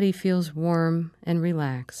body feels warm and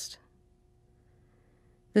relaxed.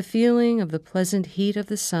 The feeling of the pleasant heat of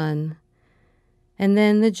the sun and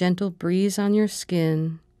then the gentle breeze on your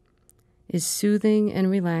skin is soothing and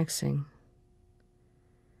relaxing.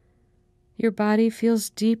 Your body feels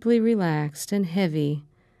deeply relaxed and heavy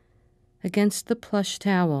against the plush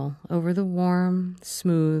towel over the warm,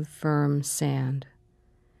 smooth, firm sand.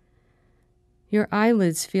 Your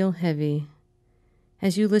eyelids feel heavy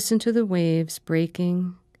as you listen to the waves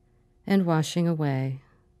breaking and washing away,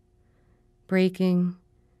 breaking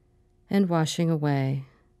and washing away.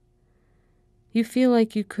 You feel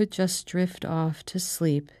like you could just drift off to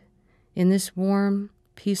sleep in this warm,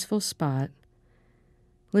 peaceful spot,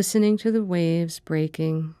 listening to the waves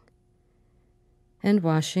breaking and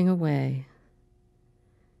washing away,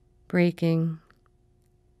 breaking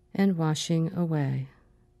and washing away.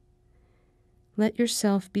 Let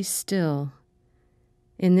yourself be still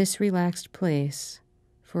in this relaxed place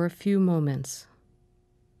for a few moments.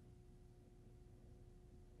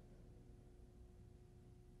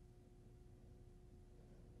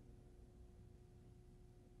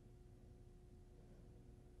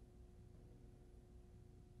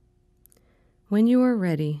 When you are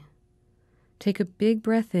ready, take a big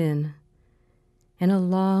breath in and a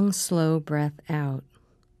long, slow breath out.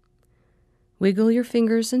 Wiggle your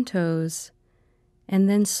fingers and toes, and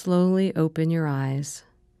then slowly open your eyes.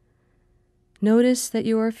 Notice that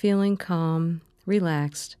you are feeling calm,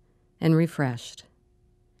 relaxed, and refreshed.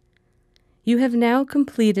 You have now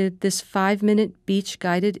completed this 5-minute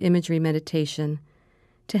beach-guided imagery meditation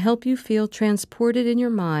to help you feel transported in your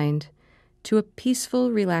mind to a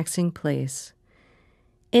peaceful, relaxing place.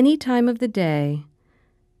 Any time of the day,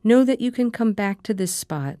 know that you can come back to this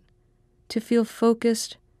spot to feel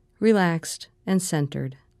focused, relaxed, and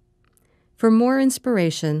centered. For more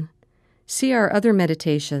inspiration, see our other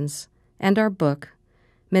meditations and our book,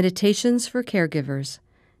 Meditations for Caregivers,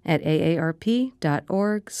 at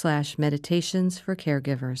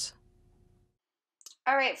aarp.org/meditationsforcaregivers.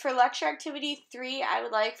 All right, for lecture activity 3, I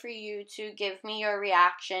would like for you to give me your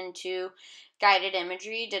reaction to guided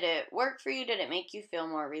imagery. Did it work for you? Did it make you feel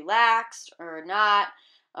more relaxed or not?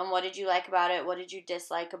 What did you like about it? What did you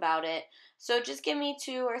dislike about it? So just give me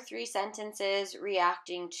 2 or 3 sentences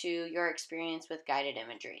reacting to your experience with guided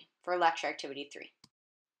imagery for lecture activity 3.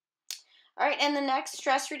 All right, and the next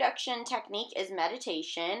stress reduction technique is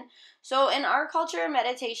meditation. So in our culture,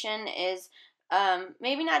 meditation is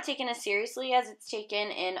maybe not taken as seriously as it's taken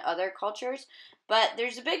in other cultures, but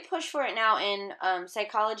there's a big push for it now in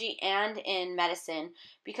psychology and in medicine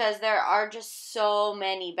because there are just so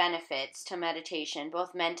many benefits to meditation,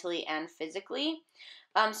 both mentally and physically.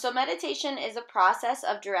 So meditation is a process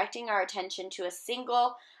of directing our attention to a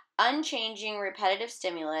single, unchanging, repetitive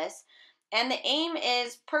stimulus, and the aim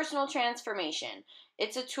is personal transformation.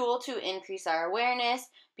 It's a tool to increase our awareness,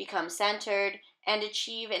 become centered, and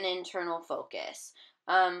achieve an internal focus.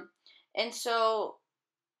 And so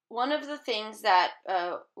one of the things that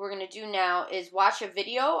we're going to do now is watch a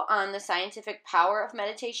video on the scientific power of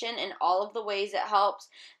meditation and all of the ways it helps.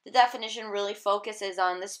 The definition really focuses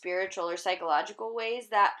on the spiritual or psychological ways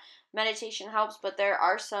that meditation helps, but there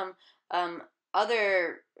are some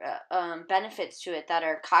other benefits to it that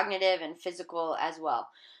are cognitive and physical as well.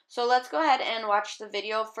 So let's go ahead and watch the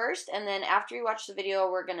video first, and then after you watch the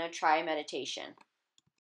video, we're going to try meditation.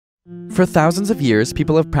 For thousands of years,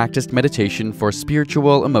 people have practiced meditation for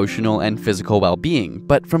spiritual, emotional, and physical well-being.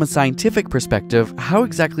 But from a scientific perspective, how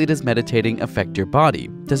exactly does meditating affect your body?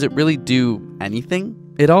 Does it really do anything?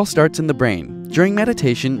 It all starts in the brain. During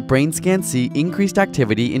meditation, brain scans see increased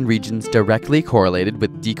activity in regions directly correlated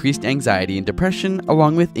with decreased anxiety and depression,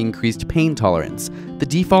 along with increased pain tolerance. The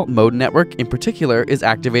default mode network, in particular, is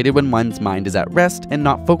activated when one's mind is at rest and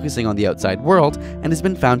not focusing on the outside world, and has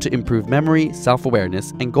been found to improve memory,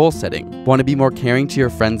 self-awareness, and goal setting. Want to be more caring to your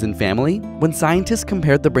friends and family? When scientists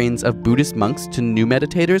compared the brains of Buddhist monks to new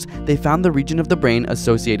meditators, they found the region of the brain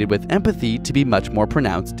associated with empathy to be much more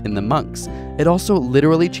pronounced in the monks. It also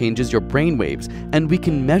literally changes your brainwaves, waves, and we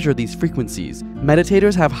can measure these frequencies.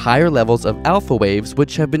 Meditators have higher levels of alpha waves,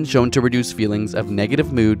 which have been shown to reduce feelings of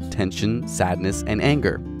negative mood, tension, sadness, and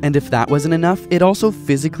anger. And if that wasn't enough, it also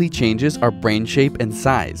physically changes our brain shape and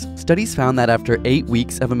size. Studies found that after 8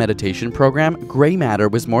 weeks of a meditation program, gray matter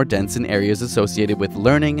was more dense in areas associated with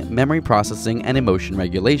learning, memory processing, and emotion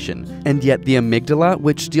regulation. And yet the amygdala,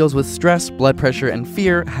 which deals with stress, blood pressure, and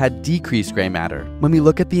fear, had decreased gray matter. When we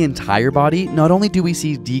look at the entire body, not only do we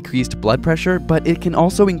see decreased blood pressure, but it can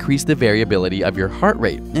also increase the variability of your heart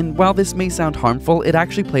rate. And while this may sound harmful, it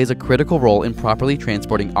actually plays a critical role in properly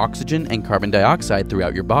transporting oxygen and carbon dioxide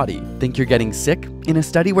throughout your body. Think you're getting sick? In a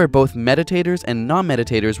study where both meditators and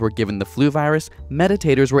non-meditators were given the flu virus,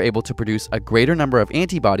 meditators were able to produce a greater number of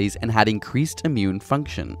antibodies and had increased immune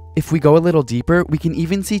function. If we go a little deeper, we can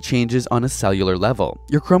even see changes on a cellular level.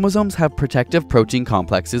 Your chromosomes have protective protein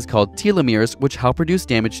complexes called telomeres, which help reduce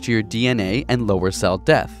damage to your DNA and lower cell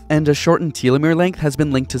death. And a shortened telomere length has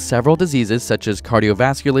been linked to several diseases such as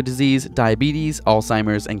cardiovascular disease, diabetes,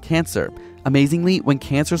 Alzheimer's, and cancer. Amazingly, when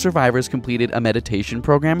cancer survivors completed a meditation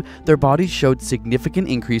program, their bodies showed significant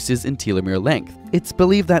increases in telomere length. It's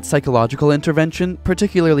believed that psychological intervention,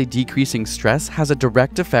 particularly decreasing stress, has a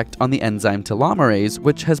direct effect on the enzyme telomerase,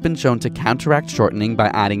 which has been shown to counteract shortening by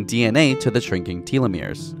adding DNA to the shrinking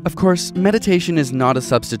telomeres. Of course, meditation is not a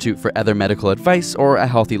substitute for other medical advice or a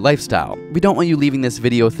healthy lifestyle. We don't want you leaving this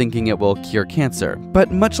video thinking it will cure cancer.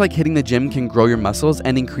 But much like hitting the gym can grow your muscles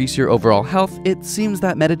and increase your overall health, it seems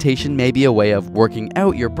that meditation may be a way of working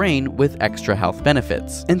out your brain with extra health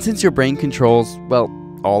benefits. And since your brain controls, well,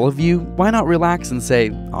 all of you, why not relax and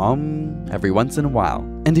say, every once in a while?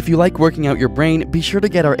 And if you like working out your brain, be sure to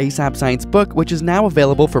get our ASAP Science book, which is now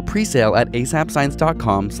available for pre-sale at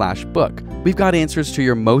asapscience.com/book. We've got answers to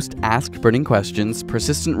your most asked burning questions,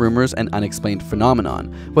 persistent rumors, and unexplained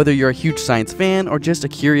phenomenon. Whether you're a huge science fan or just a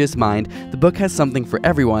curious mind, the book has something for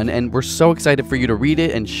everyone, and we're so excited for you to read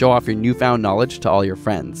it and show off your newfound knowledge to all your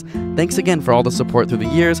friends. Thanks again for all the support through the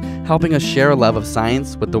years, helping us share a love of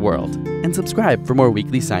science with the world. And subscribe for more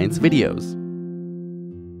weekly science videos.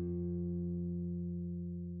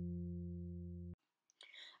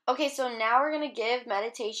 Okay, so now we're going to give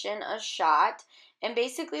meditation a shot. And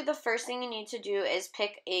basically the first thing you need to do is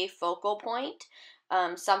pick a focal point,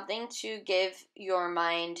 something to give your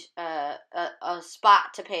mind a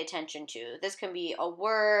spot to pay attention to. This can be a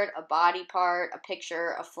word, a body part, a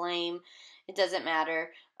picture, a flame. It doesn't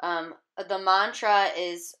matter. The mantra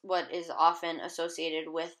is what is often associated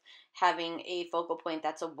with having a focal point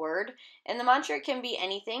that's a word. And the mantra can be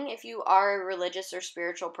anything. If you are a religious or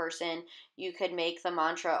spiritual person, you could make the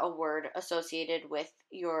mantra a word associated with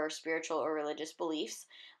your spiritual or religious beliefs,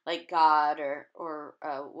 like God or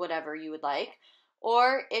whatever you would like.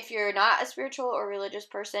 Or if you're not a spiritual or religious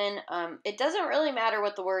person, it doesn't really matter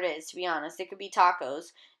what the word is, to be honest. It could be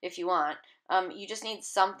tacos if you want. You just need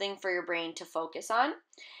something for your brain to focus on.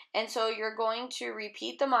 And so you're going to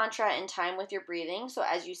repeat the mantra in time with your breathing. So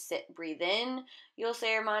as you breathe in, you'll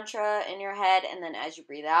say your mantra in your head. And then as you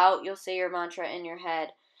breathe out, you'll say your mantra in your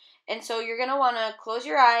head. And so you're going to want to close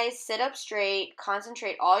your eyes, sit up straight,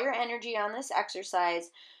 concentrate all your energy on this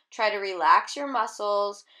exercise. Try to relax your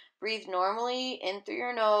muscles. Breathe normally in through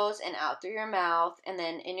your nose and out through your mouth. And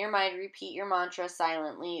then in your mind, repeat your mantra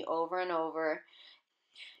silently over and over.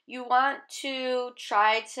 You want to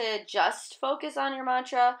try to just focus on your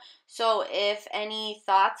mantra. So if any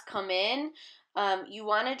thoughts come in, you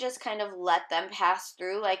want to just kind of let them pass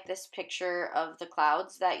through, like this picture of the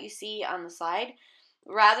clouds that you see on the slide.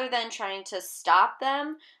 Rather than trying to stop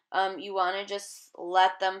them, you want to just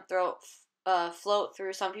let them float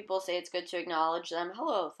through. Some people say it's good to acknowledge them.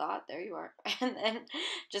 Hello, thought. There you are. And then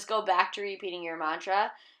just go back to repeating your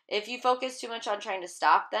mantra. If you focus too much on trying to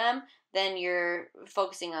stop them, then you're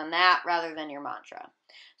focusing on that rather than your mantra.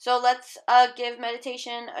 So let's give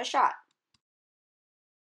meditation a shot.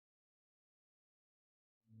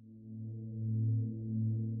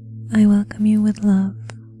 I welcome you with love,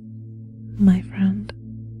 my friend.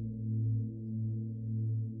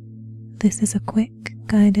 This is a quick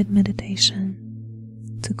guided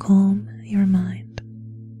meditation to calm your mind.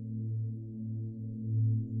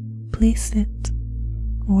 Please sit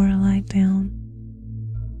or lie down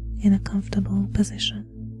in a comfortable position.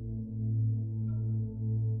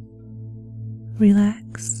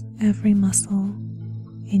 Relax every muscle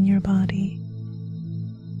in your body.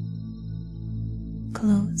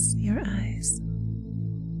 Close your eyes.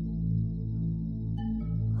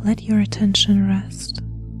 Let your attention rest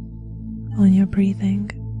on your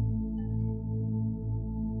breathing.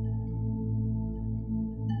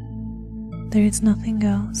 There is nothing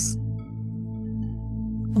else,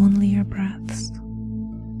 only your breaths.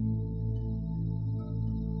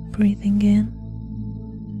 breathing in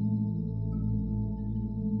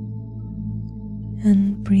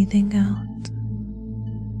and breathing out.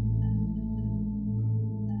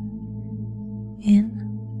 In,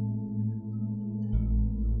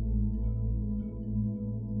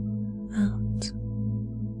 out.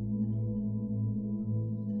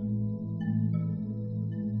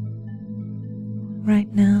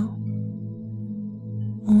 Right now,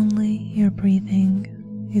 only your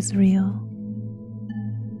breathing is real.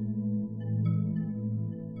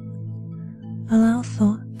 Allow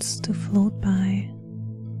thoughts to float by.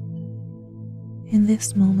 In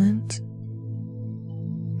this moment,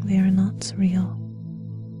 they are not real.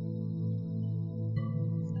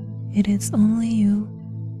 It is only you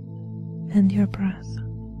and your breath.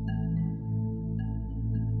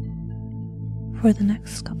 For the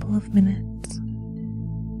next couple of minutes,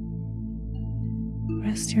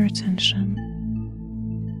 rest your attention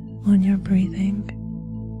on your breathing,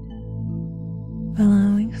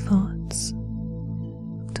 allowing thoughts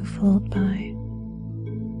to float by.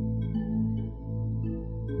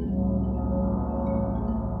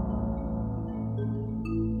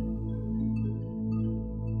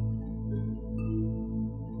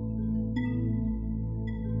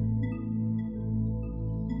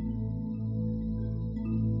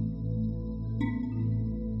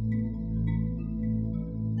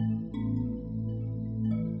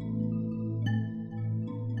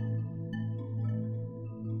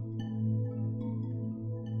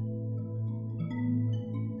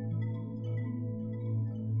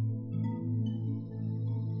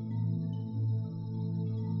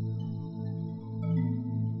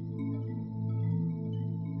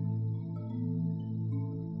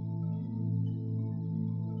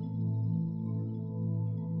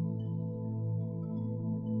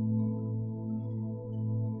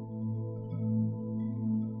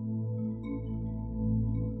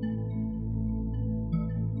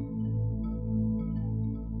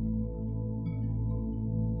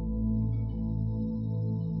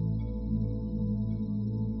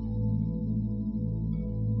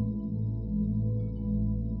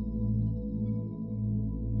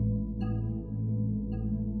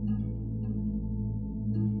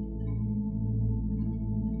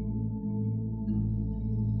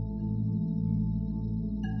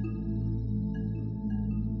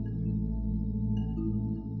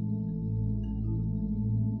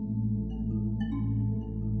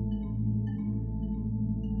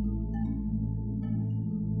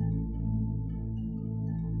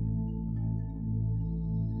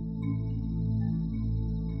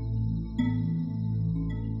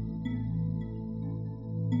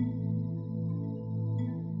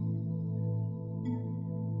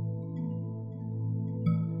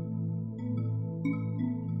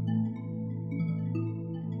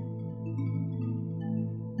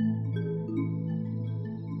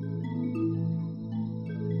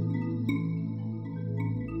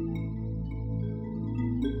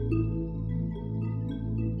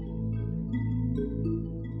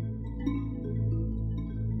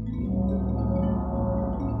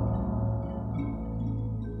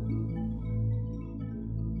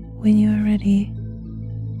 When you are ready,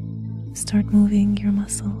 start moving your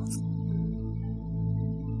muscles.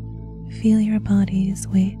 Feel your body's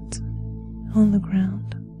weight on the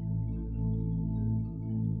ground.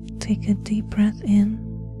 Take a deep breath in,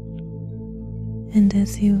 and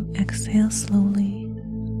as you exhale slowly,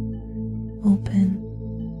 open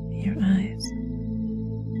your eyes.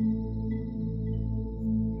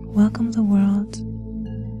 Welcome the world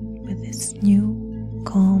with this new,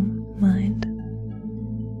 calm mind.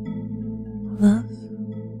 Love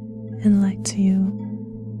and light to you,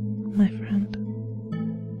 my friend.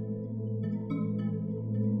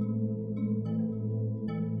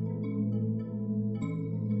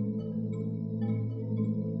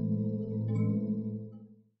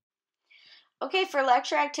 Okay, for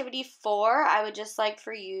lecture activity 4, I would just like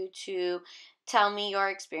for you to tell me your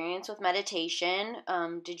experience with meditation.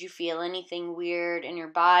 Did you feel anything weird in your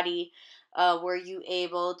body? Were you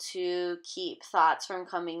able to keep thoughts from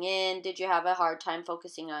coming in? Did you have a hard time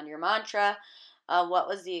focusing on your mantra? What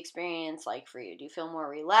was the experience like for you? Do you feel more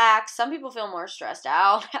relaxed? Some people feel more stressed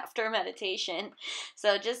out after meditation.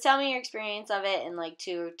 So just tell me your experience of it in like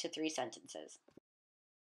 2 to 3 sentences.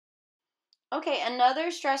 Okay,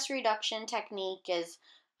 another stress reduction technique is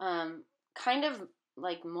kind of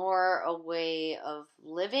like more a way of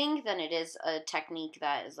living than it is a technique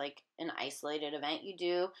that is like an isolated event you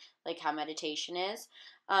do, like how meditation is.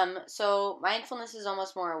 So mindfulness is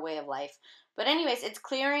almost more a way of life. But anyways, it's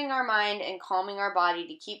clearing our mind and calming our body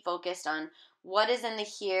to keep focused on what is in the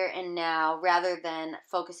here and now rather than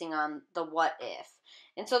focusing on the what if.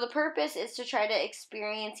 And so the purpose is to try to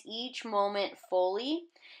experience each moment fully,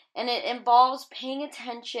 and it involves paying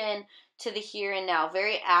attention to the here and now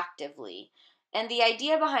very actively. And the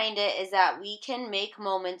idea behind it is that we can make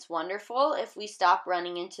moments wonderful if we stop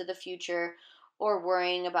running into the future or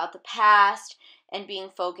worrying about the past and being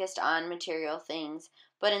focused on material things,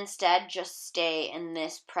 but instead just stay in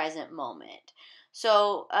this present moment.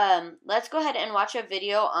 So let's go ahead and watch a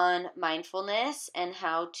video on mindfulness and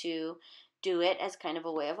how to do it as kind of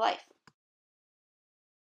a way of life.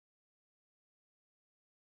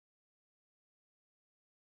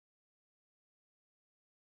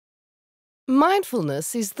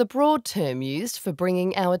 Mindfulness is the broad term used for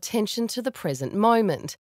bringing our attention to the present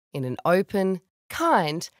moment in an open,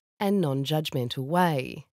 kind, and non-judgmental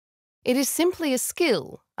way. It is simply a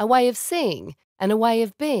skill, a way of seeing, and a way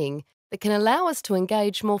of being that can allow us to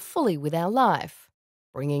engage more fully with our life,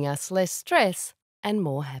 bringing us less stress and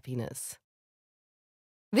more happiness.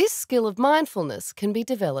 This skill of mindfulness can be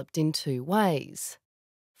developed in two ways: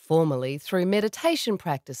 formally through meditation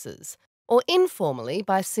practices, or informally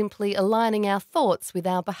by simply aligning our thoughts with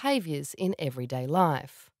our behaviours in everyday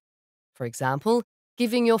life. For example,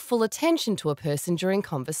 giving your full attention to a person during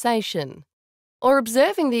conversation, or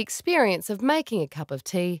observing the experience of making a cup of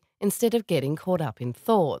tea instead of getting caught up in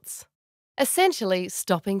thoughts. Essentially,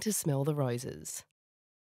 stopping to smell the roses.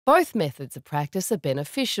 Both methods of practice are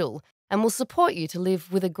beneficial and will support you to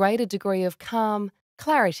live with a greater degree of calm,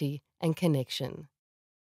 clarity, and connection.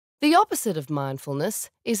 The opposite of mindfulness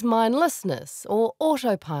is mindlessness or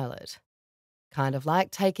autopilot, kind of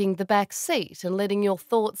like taking the back seat and letting your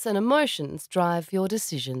thoughts and emotions drive your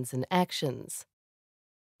decisions and actions.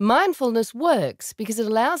 Mindfulness works because it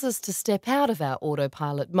allows us to step out of our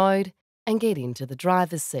autopilot mode and get into the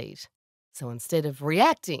driver's seat. So instead of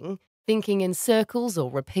reacting, thinking in circles,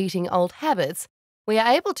 or repeating old habits, we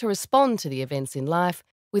are able to respond to the events in life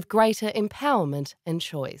with greater empowerment and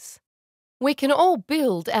choice. We can all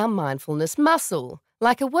build our mindfulness muscle,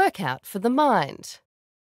 like a workout for the mind.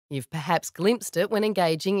 You've perhaps glimpsed it when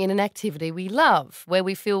engaging in an activity we love, where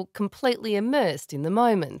we feel completely immersed in the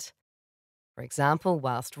moment. For example,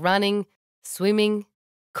 whilst running, swimming,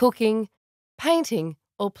 cooking, painting,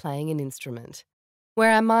 or playing an instrument,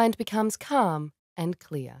 where our mind becomes calm and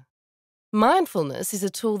clear. Mindfulness is a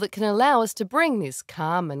tool that can allow us to bring this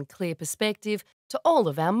calm and clear perspective to all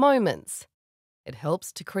of our moments. It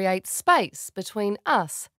helps to create space between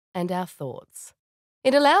us and our thoughts.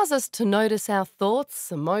 It allows us to notice our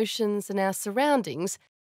thoughts, emotions, and our surroundings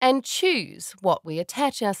and choose what we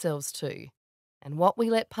attach ourselves to and what we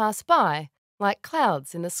let pass by, like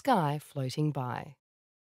clouds in the sky floating by.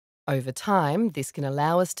 Over time, this can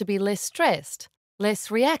allow us to be less stressed, less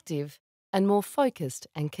reactive, and more focused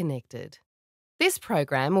and connected. This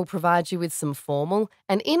program will provide you with some formal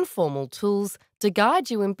and informal tools to guide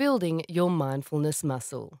you in building your mindfulness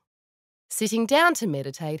muscle. Sitting down to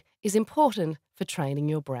meditate is important for training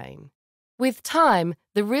your brain. With time,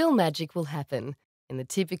 the real magic will happen in the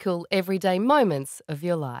typical everyday moments of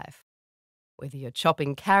your life. Whether you're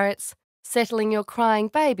chopping carrots, settling your crying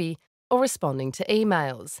baby, or responding to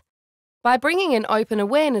emails. By bringing an open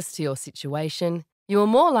awareness to your situation, you are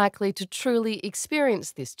more likely to truly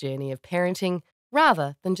experience this journey of parenting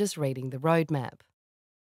rather than just reading the roadmap.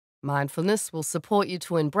 Mindfulness will support you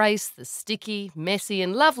to embrace the sticky, messy,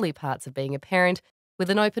 and lovely parts of being a parent with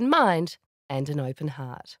an open mind and an open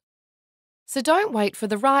heart. So don't wait for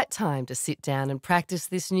the right time to sit down and practice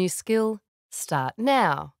this new skill. Start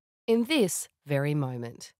now, in this very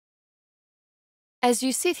moment. As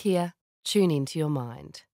you sit here, tune into your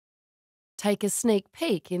mind. Take a sneak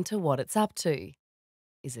peek into what it's up to.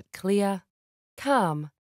 Is it clear,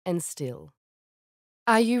 calm, and still?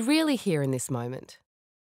 Are you really here in this moment?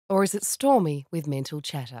 Or is it stormy with mental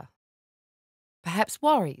chatter? Perhaps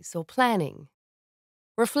worries or planning.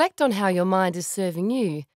 Reflect on how your mind is serving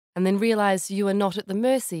you and then realise you are not at the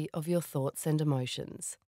mercy of your thoughts and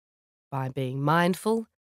emotions. By being mindful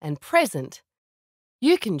and present,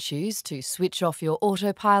 you can choose to switch off your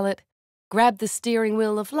autopilot, grab the steering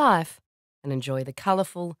wheel of life, and enjoy the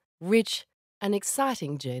colourful, rich, and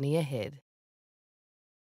exciting journey ahead.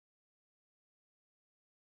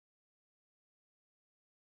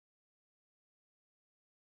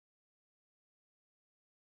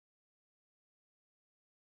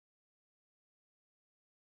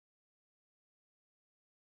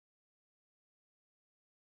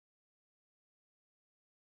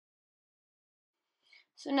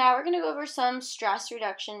 So now we're going to go over some stress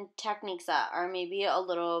reduction techniques that are maybe a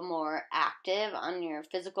little more active on your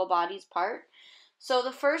physical body's part. So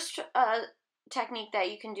the first technique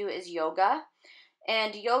that you can do is yoga.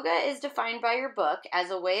 And yoga is defined by your book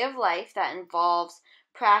as a way of life that involves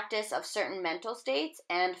practice of certain mental states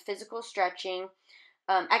and physical stretching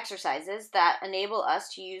exercises that enable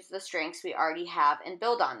us to use the strengths we already have and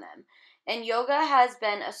build on them. And yoga has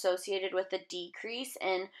been associated with a decrease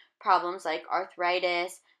in problems like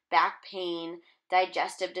arthritis, back pain,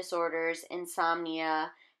 digestive disorders,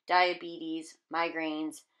 insomnia, diabetes,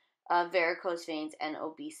 migraines, varicose veins, and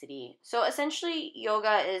obesity. So essentially,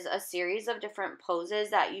 yoga is a series of different poses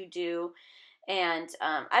that you do. And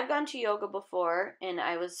I've gone to yoga before, and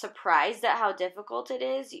I was surprised at how difficult it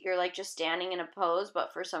is. You're like just standing in a pose,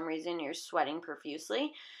 but for some reason you're sweating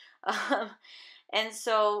profusely. Um, and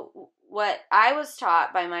so what I was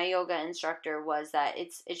taught by my yoga instructor was that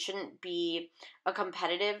it shouldn't be a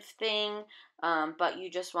competitive thing, but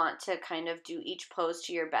you just want to kind of do each pose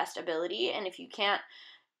to your best ability. And if you can't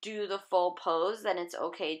do the full pose, then it's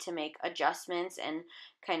okay to make adjustments and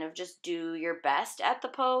kind of just do your best at the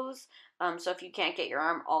pose. So if you can't get your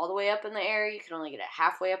arm all the way up in the air, you can only get it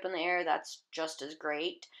halfway up in the air. That's just as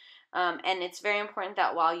great. And it's very important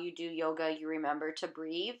that while you do yoga, you remember to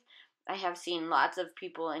breathe. I have seen lots of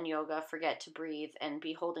people in yoga forget to breathe and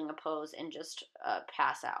be holding a pose and just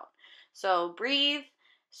pass out. So breathe,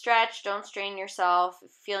 stretch, don't strain yourself.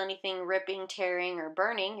 If you feel anything ripping, tearing, or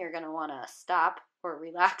burning, you're going to want to stop or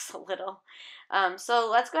relax a little. So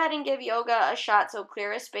let's go ahead and give yoga a shot. So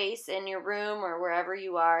clear a space in your room or wherever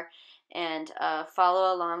you are and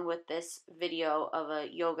follow along with this video of a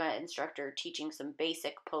yoga instructor teaching some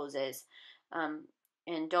basic poses.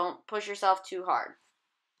 And don't push yourself too hard.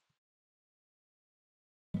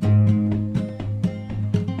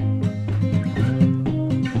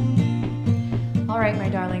 All right, my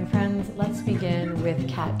darling friends, let's begin with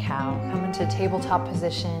cat-cow. Come into tabletop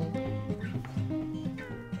position.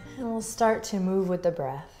 And we'll start to move with the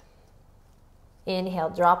breath. Inhale,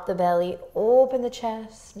 drop the belly, open the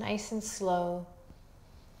chest, nice and slow.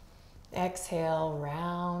 Exhale,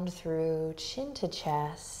 round through, chin to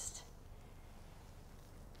chest.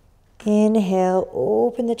 Inhale,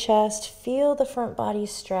 open the chest, feel the front body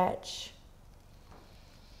stretch.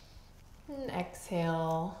 And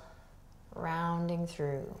exhale, rounding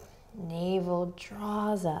through. Navel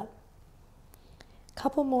draws up.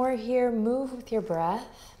 Couple more here, move with your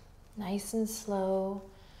breath, nice and slow.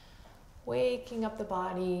 Waking up the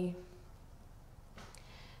body,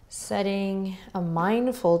 setting a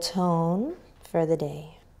mindful tone for the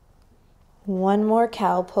day. One more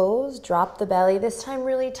cow pose, drop the belly. This time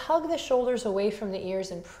really tug the shoulders away from the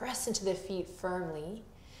ears and press into the feet firmly.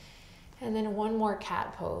 And then one more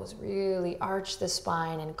cat pose, really arch the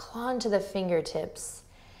spine and claw into the fingertips,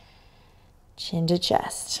 chin to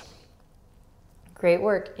chest. Great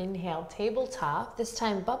work, inhale, tabletop. This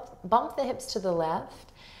time bump the hips to the left.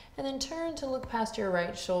 And then turn to look past your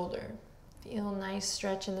right shoulder. Feel a nice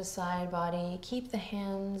stretch in the side body. Keep the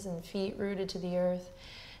hands and feet rooted to the earth.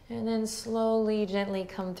 And then slowly, gently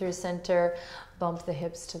come through center. Bump the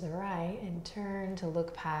hips to the right and turn to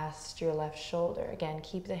look past your left shoulder. Again,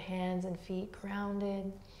 keep the hands and feet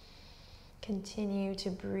grounded. Continue to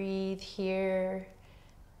breathe here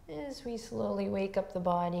as we slowly wake up the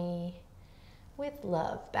body with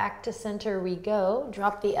love. Back to center we go.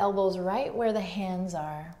 Drop the elbows right where the hands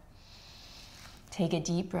are. Take a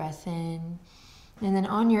deep breath in, and then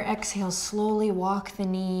on your exhale, slowly walk the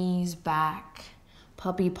knees back.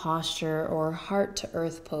 Puppy posture or heart to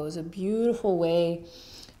earth pose, a beautiful way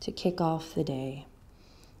to kick off the day.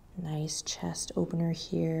 Nice chest opener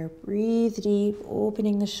here. Breathe deep,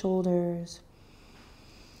 opening the shoulders.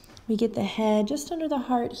 We get the head just under the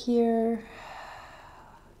heart here.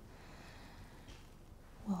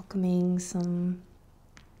 Welcoming some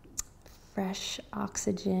fresh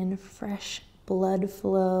oxygen, fresh blood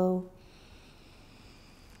flow.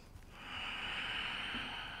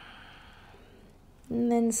 And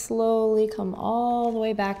then slowly come all the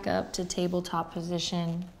way back up to tabletop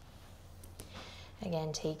position.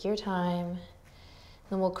 Again, take your time.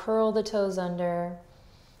 Then we'll curl the toes under.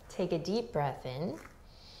 Take a deep breath in.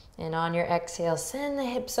 And on your exhale, send the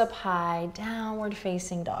hips up high, downward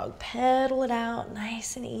facing dog. Pedal it out,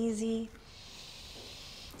 nice and easy.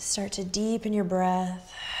 Start to deepen your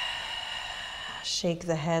breath. Shake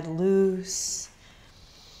the head loose.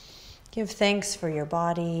 Give thanks for your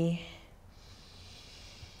body.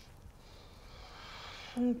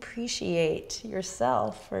 And appreciate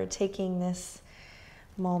yourself for taking this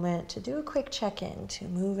moment to do a quick check-in, to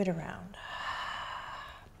move it around.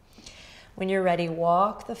 When you're ready,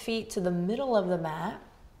 walk the feet to the middle of the mat.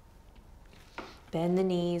 Bend the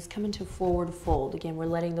knees, come into forward fold. Again, we're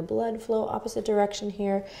letting the blood flow opposite direction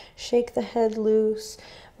here. Shake the head loose,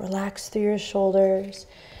 relax through your shoulders.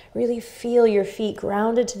 Really feel your feet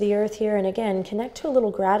grounded to the earth here. And again, connect to a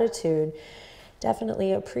little gratitude.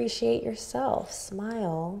 Definitely appreciate yourself.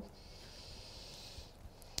 Smile.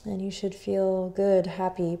 And you should feel good,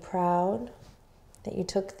 happy, proud that you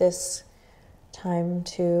took this time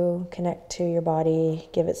to connect to your body,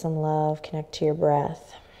 give it some love, connect to your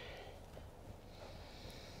breath.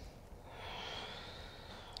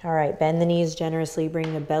 All right, bend the knees generously,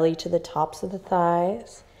 bring the belly to the tops of the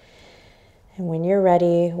thighs. And when you're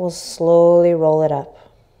ready, we'll slowly roll it up.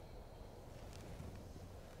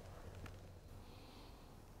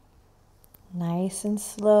 Nice and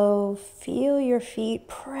slow, feel your feet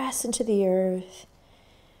press into the earth,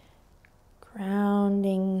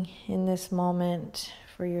 grounding in this moment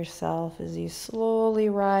for yourself as you slowly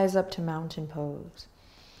rise up to mountain pose.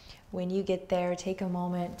 When you get there, take a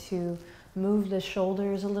moment to move the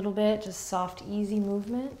shoulders a little bit, just soft, easy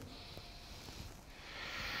movement.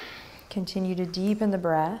 Continue to deepen the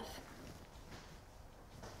breath.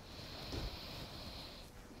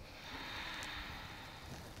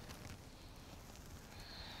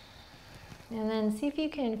 And then see if you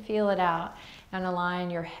can feel it out and align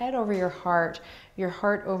your head over your heart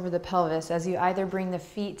over the pelvis as you either bring the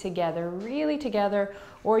feet together, really together,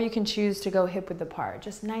 or you can choose to go hip width apart.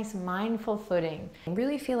 Just nice mindful footing.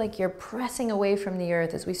 Really feel like you're pressing away from the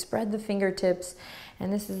earth as we spread the fingertips.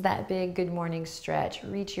 And this is that big good morning stretch.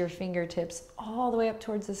 Reach your fingertips all the way up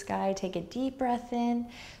towards the sky. Take a deep breath in.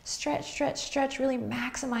 Stretch, stretch, stretch. Really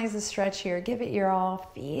maximize the stretch here. Give it your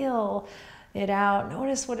all. Feel it out.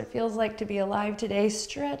 Notice what it feels like to be alive today.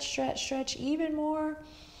 Stretch, stretch, stretch even more.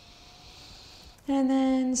 And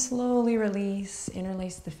then slowly release.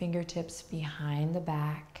 Interlace the fingertips behind the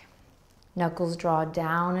back. Knuckles draw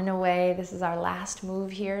down and away. This is our last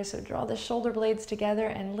move here. So draw the shoulder blades together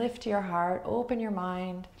and lift your heart. Open your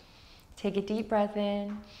mind. Take a deep breath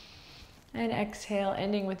in. And exhale,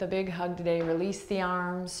 ending with a big hug today. Release the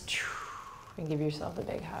arms. And give yourself a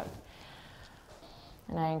big hug.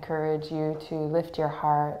 And I encourage you to lift your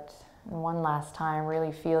heart. And one last time,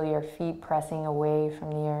 really feel your feet pressing away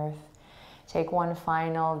from the earth. Take one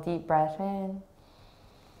final deep breath in.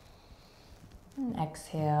 And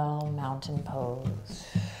exhale, mountain pose.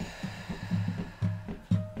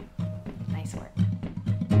 Nice work.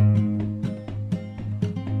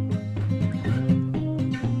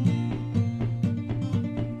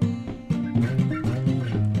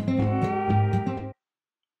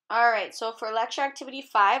 All right, so for lecture activity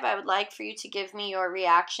 5, I would like for you to give me your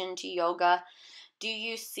reaction to yoga. Do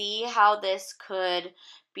you see how this could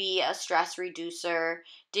be a stress reducer?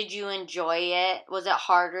 Did you enjoy it? Was it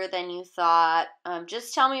harder than you thought?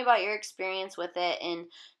 Just tell me about your experience with it in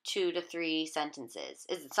 2 to 3 sentences.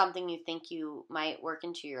 Is it something you think you might work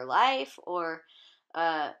into your life, or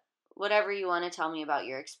whatever you want to tell me about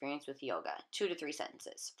your experience with yoga? 2 to 3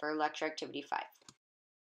 sentences for lecture activity 5.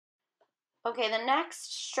 Okay, the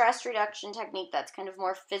next stress reduction technique that's kind of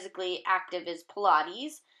more physically active is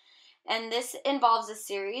Pilates. And this involves a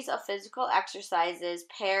series of physical exercises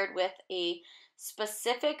paired with a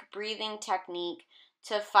specific breathing technique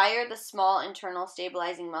to fire the small internal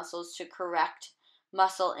stabilizing muscles to correct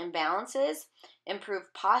muscle imbalances,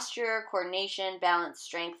 improve posture, coordination, balance,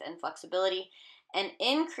 strength, and flexibility, and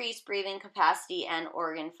increase breathing capacity and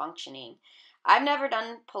organ functioning. I've never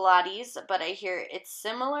done Pilates, but I hear it's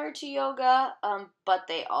similar to yoga, but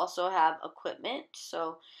they also have equipment,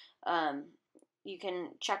 so you can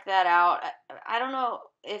check that out. I don't know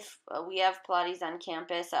if we have Pilates on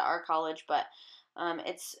campus at our college, but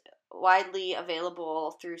it's widely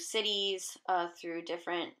available through cities, through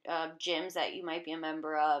different gyms that you might be a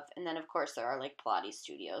member of, and then of course there are like Pilates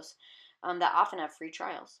studios that often have free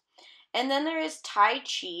trials. And then there is Tai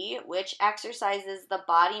Chi, which exercises the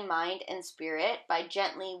body, mind, and spirit by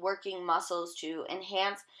gently working muscles to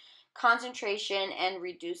enhance concentration and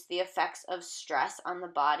reduce the effects of stress on the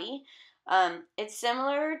body. It's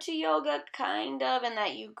similar to yoga, kind of, in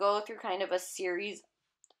that you go through kind of a series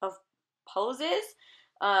of poses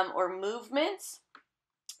or movements.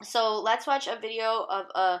 So let's watch a video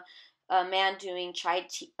of a man doing Tai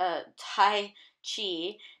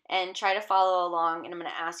Chi and try to follow along, and I'm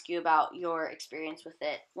going to ask you about your experience with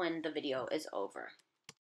it when the video is over.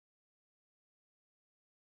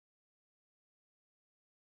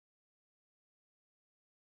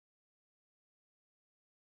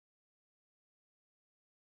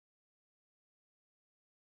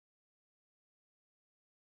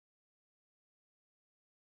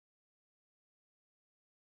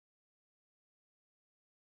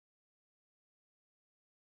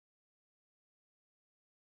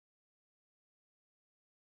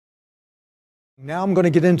 Now I'm going to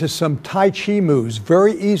get into some Tai Chi moves,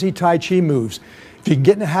 very easy Tai Chi moves. If you can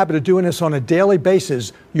get in the habit of doing this on a daily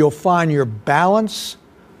basis, you'll find your balance,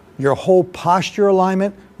 your whole posture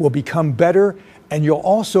alignment will become better, and you'll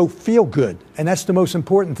also feel good. And that's the most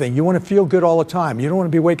important thing. You want to feel good all the time. You don't want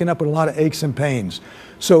to be waking up with a lot of aches and pains.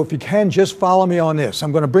 So if you can, just follow me on this.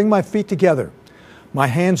 I'm going to bring my feet together. My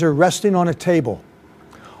hands are resting on a table.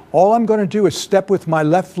 All I'm going to do is step with my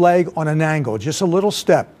left leg on an angle, just a little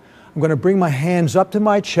step. I'm going to bring my hands up to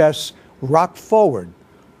my chest, rock forward,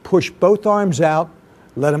 push both arms out,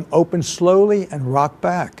 let them open slowly and rock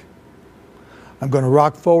back. I'm going to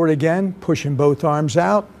rock forward again, pushing both arms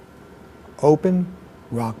out, open,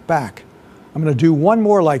 rock back. I'm going to do one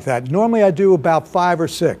more like that. Normally I do about 5 or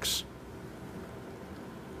 6.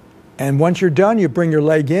 And once you're done, you bring your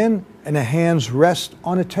leg in and the hands rest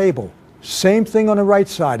on a table. Same thing on the right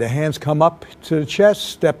side. The hands come up to the chest,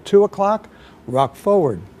 step 2 o'clock, rock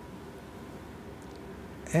forward,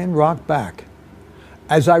 and rock back.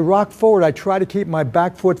 As I rock forward, I try to keep my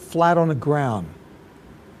back foot flat on the ground,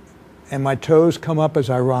 and my toes come up as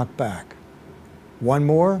I rock back. One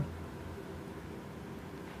more,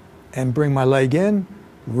 and bring my leg in,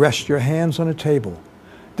 rest your hands on the table.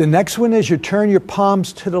 The next one is you turn your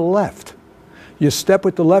palms to the left. You step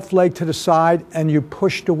with the left leg to the side and you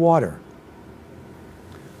push the water.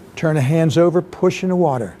 Turn the hands over, push in the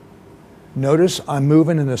water. Notice I'm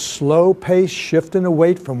moving in a slow pace, shifting the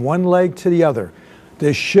weight from one leg to the other.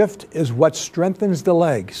 This shift is what strengthens the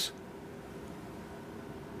legs.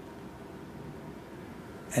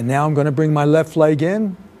 And now I'm going to bring my left leg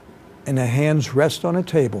in and the hands rest on a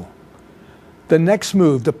table. The next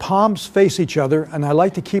move, the palms face each other, and I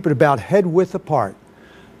like to keep it about head width apart.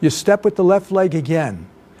 You step with the left leg again.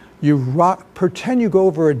 You rock, pretend you go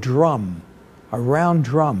over a drum, a round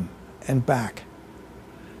drum, and back.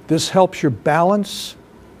 This helps your balance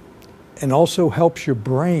and also helps your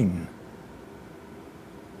brain.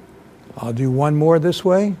 I'll do one more this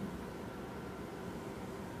way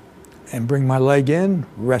and bring my leg in,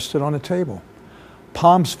 rest it on a table.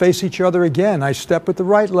 Palms face each other again. I step with the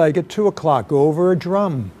right leg at 2 o'clock, go over a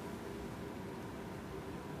drum.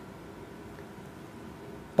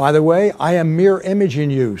 By the way, I am mirror imaging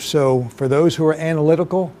you, so for those who are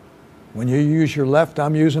analytical, when you use your left,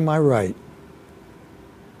 I'm using my right.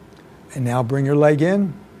 And now bring your leg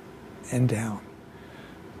in and down.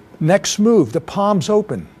 Next move, the palms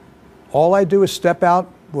open. All I do is step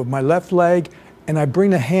out with my left leg and I bring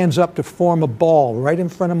the hands up to form a ball right in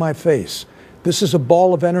front of my face. This is a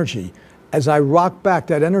ball of energy. As I rock back,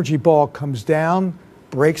 that energy ball comes down,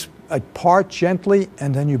 breaks apart gently,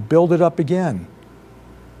 and then you build it up again.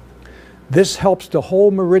 This helps the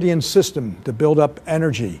whole meridian system to build up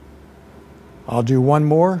energy. I'll do one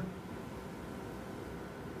more.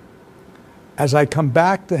 As I come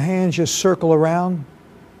back, the hands just circle around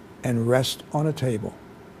and rest on a table.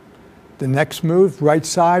 The next move, right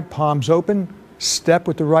side, palms open, step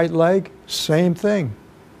with the right leg, same thing.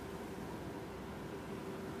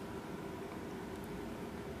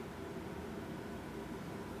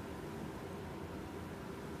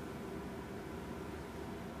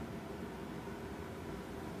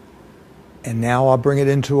 And now I'll bring it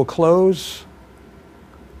into a close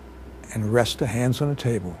and rest the hands on the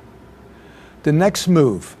table. The next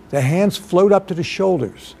move, the hands float up to the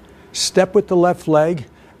shoulders. Step with the left leg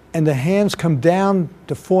and the hands come down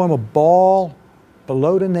to form a ball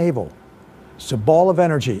below the navel. It's a ball of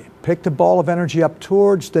energy. Pick the ball of energy up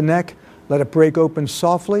towards the neck, let it break open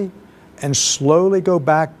softly, and slowly go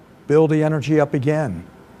back, build the energy up again.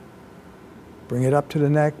 Bring it up to the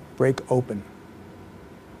neck, break open.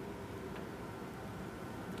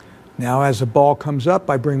 Now as the ball comes up,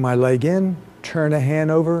 I bring my leg in, turn a hand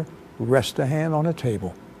over, rest the hand on a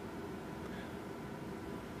table.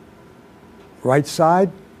 Right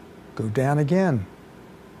side, go down again.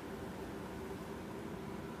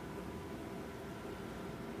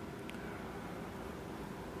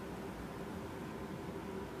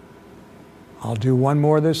 I'll do one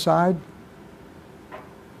more this side.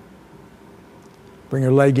 Bring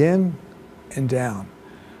your leg in and down.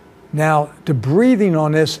 Now, the breathing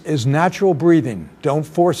on this is natural breathing. Don't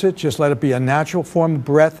force it, just let it be a natural form of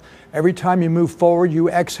breath. Every time you move forward, you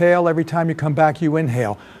exhale. Every time you come back, you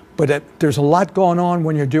inhale. But there's a lot going on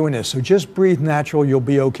when you're doing this, so just breathe natural, you'll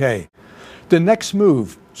be okay. The next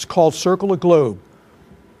move is called circle a globe.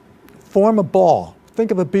 Form a ball.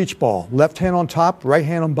 Think of a beach ball. Left hand on top, right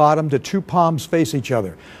hand on bottom. The two palms face each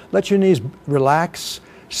other. Let your knees relax.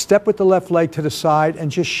 Step with the left leg to the side and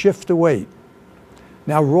just shift the weight.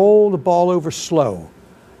 Now roll the ball over slow.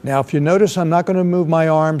 Now if you notice, I'm not going to move my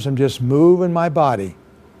arms, I'm just moving my body.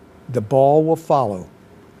 The ball will follow.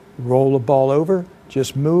 Roll the ball over,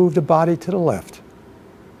 just move the body to the left.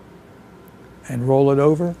 and roll it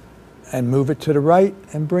over and move it to the right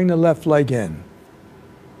and bring the left leg in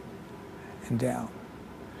and down.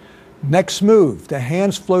 Next move, the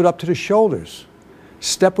hands float up to the shoulders.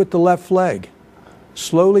 Step with the left leg.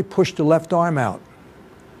 Slowly push the left arm out.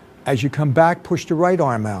 As you come back, push the right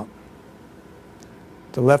arm out.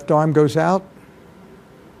 The left arm goes out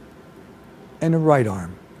and the right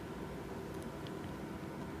arm.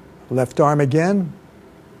 Left arm again,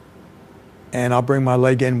 and I'll bring my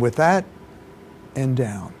leg in with that and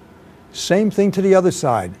down. Same thing to the other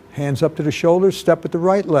side. Hands up to the shoulders, step with the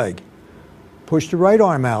right leg. Push the right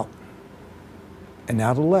arm out and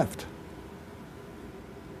now to the left.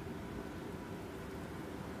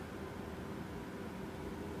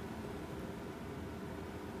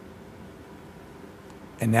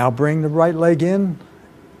 And now bring the right leg in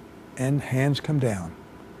and hands come down.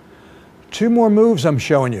 2 more moves I'm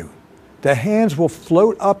showing you. The hands will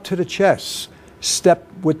float up to the chest. Step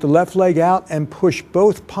with the left leg out and push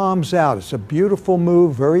both palms out. It's a beautiful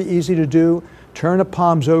move, very easy to do. Turn the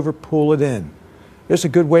palms over, pull it in. This is a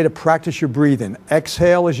good way to practice your breathing.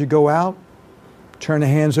 Exhale as you go out. Turn the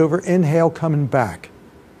hands over. Inhale, coming back.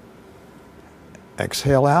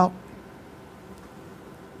 Exhale out.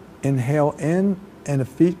 Inhale in, and the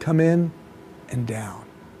feet come in and down.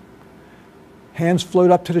 Hands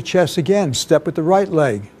float up to the chest again. Step with the right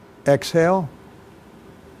leg. Exhale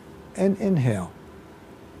and inhale.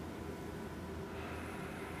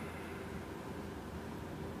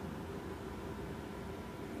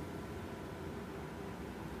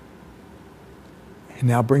 And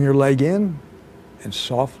now bring your leg in and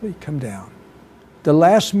softly come down. The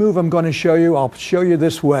last move I'm going to show you, I'll show you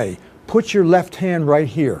this way. Put your left hand right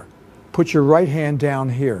here. Put your right hand down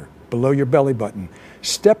here, below your belly button.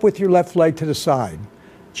 Step with your left leg to the side.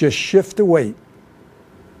 Just shift the weight.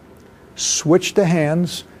 Switch the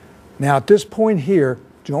hands. Now at this point here,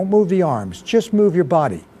 don't move the arms, just move your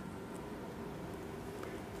body.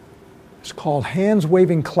 It's called hands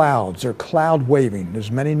waving clouds or cloud waving.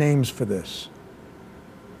 There's many names for this.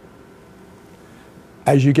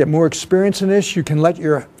 As you get more experience in this, you can let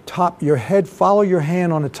your head follow your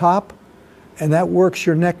hand on the top, and that works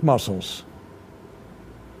your neck muscles.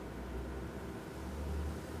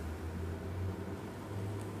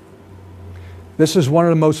 This is one of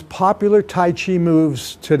the most popular Tai Chi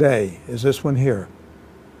moves today, is this one here.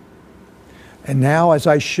 And now as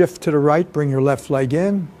I shift to the right, bring your left leg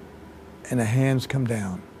in, and the hands come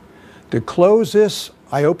down. To close this,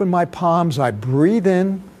 I open my palms, I breathe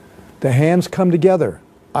in, the hands come together.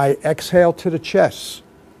 I exhale to the chest.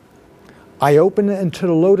 I open it into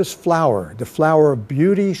the lotus flower, the flower of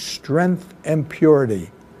beauty, strength, and purity.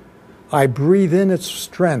 I breathe in its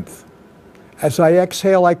strength. As I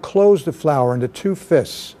exhale, I close the flower into 2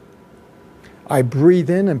 fists. I breathe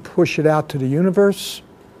in and push it out to the universe.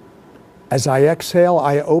 As I exhale,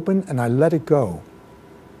 I open and I let it go.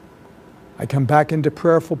 I come back into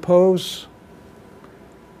prayerful pose.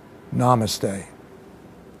 Namaste.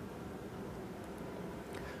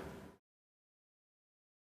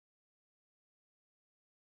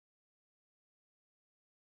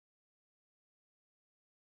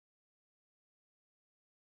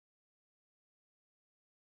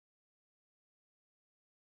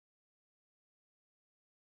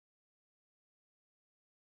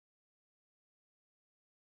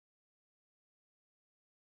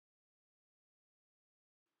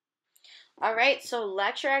 All right, so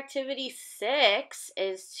lecture activity 6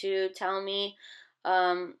 is to tell me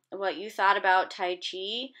what you thought about Tai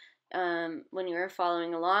Chi when you were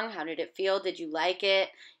following along. How did it feel? Did you like it?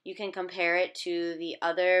 You can compare it to the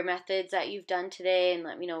other methods that you've done today and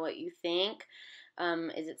let me know what you think.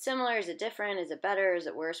 Is it similar? Is it different? Is it better? Is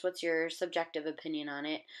it worse? What's your subjective opinion on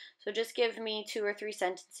it? So just give me 2 or 3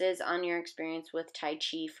 sentences on your experience with Tai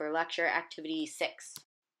Chi for lecture activity 6.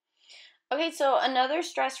 Okay, so another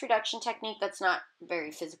stress reduction technique that's not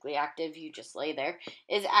very physically active, you just lay there,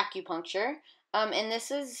 is acupuncture. And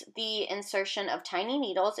this is the insertion of tiny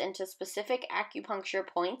needles into specific acupuncture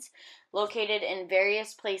points located in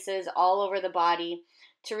various places all over the body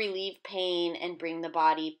to relieve pain and bring the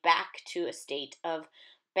body back to a state of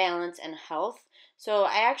balance and health. So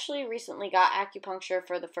I actually recently got acupuncture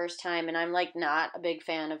for the first time, and I'm like not a big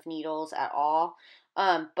fan of needles at all.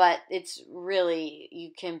 But it's really,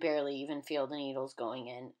 you can barely even feel the needles going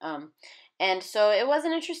in. And so it was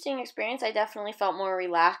an interesting experience. I definitely felt more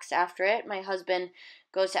relaxed after it. My husband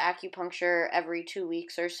goes to acupuncture every 2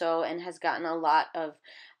 weeks or so and has gotten a lot of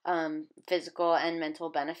physical and mental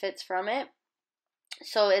benefits from it.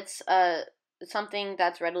 So it's something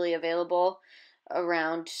that's readily available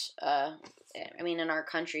around, in our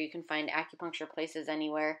country. You can find acupuncture places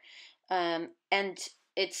anywhere. And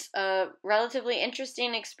it's a relatively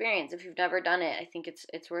interesting experience. If you've never done it, I think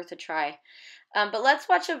it's worth a try. But let's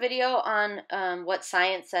watch a video on what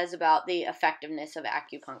science says about the effectiveness of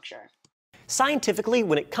acupuncture. Scientifically,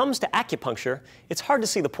 when it comes to acupuncture, it's hard to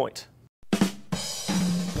see the point.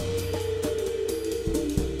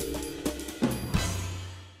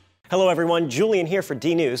 Hello everyone, Julian here for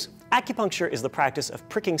D News. Acupuncture is the practice of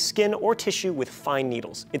pricking skin or tissue with fine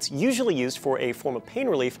needles. It's usually used for a form of pain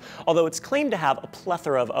relief, although it's claimed to have a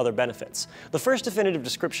plethora of other benefits. The first definitive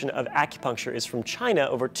description of acupuncture is from China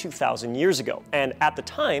over 2,000 years ago, and at the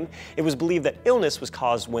time, it was believed that illness was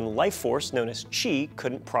caused when life force, known as qi,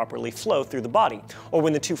 couldn't properly flow through the body, or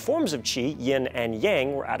when the two forms of qi, yin and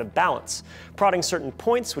yang, were out of balance. Prodding certain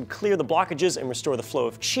points would clear the blockages and restore the flow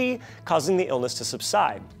of qi, causing the illness to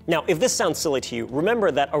subside. Now, if this sounds silly to you,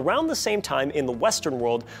 remember that around the same time in the Western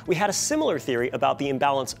world, we had a similar theory about the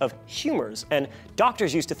imbalance of humors, and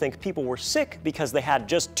doctors used to think people were sick because they had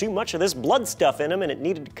just too much of this blood stuff in them and it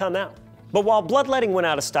needed to come out. But while bloodletting went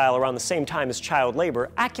out of style around the same time as child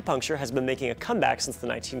labor, acupuncture has been making a comeback since the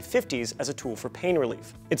 1950s as a tool for pain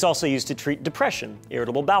relief. It's also used to treat depression,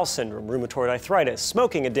 irritable bowel syndrome, rheumatoid arthritis,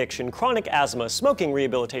 smoking addiction, chronic asthma, smoking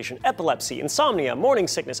rehabilitation, epilepsy, insomnia, morning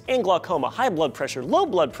sickness, and glaucoma, high blood pressure, low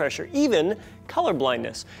blood pressure, even color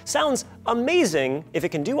blindness. Sounds amazing if it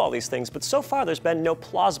can do all these things, but so far there's been no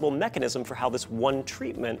plausible mechanism for how this one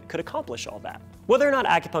treatment could accomplish all that. Whether or not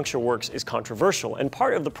acupuncture works is controversial, and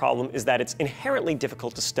part of the problem is that it's inherently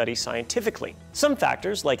difficult to study scientifically. Some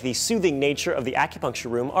factors, like the soothing nature of the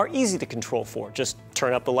acupuncture room, are easy to control for. Just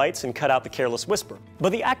turn up the lights and cut out the careless whisper.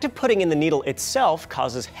 But the act of putting in the needle itself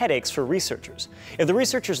causes headaches for researchers. If the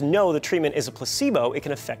researchers know the treatment is a placebo, it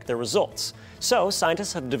can affect their results. So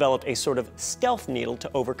scientists have developed a sort of stealth needle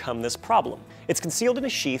to overcome this problem. It's concealed in a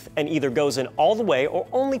sheath and either goes in all the way or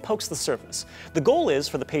only pokes the surface. The goal is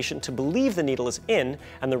for the patient to believe the needle is in,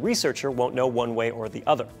 and the researcher won't know one way or the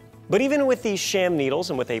other. But even with these sham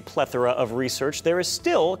needles and with a plethora of research, there is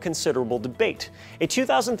still considerable debate. A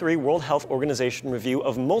 2003 World Health Organization review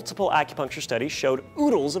of multiple acupuncture studies showed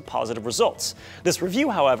oodles of positive results. This review,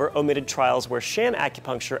 however, omitted trials where sham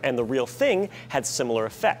acupuncture and the real thing had similar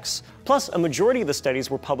effects. Plus, a majority of the studies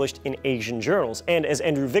were published in Asian journals, and as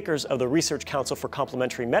Andrew Vickers of the Research Council for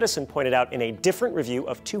Complementary Medicine pointed out in a different review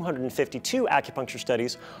of 252 acupuncture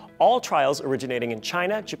studies, all trials originating in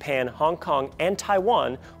China, Japan, Hong Kong, and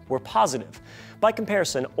Taiwan were positive. By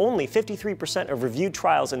comparison, only 53% of reviewed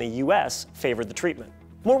trials in the US favored the treatment.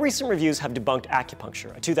 More recent reviews have debunked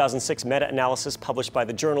acupuncture. A 2006 meta-analysis published by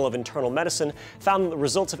the Journal of Internal Medicine found that the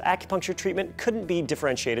results of acupuncture treatment couldn't be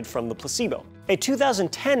differentiated from the placebo. A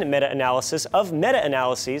 2010 meta-analysis of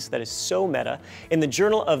meta-analyses, that is so meta, in the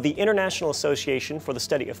Journal of the International Association for the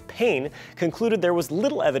Study of Pain concluded there was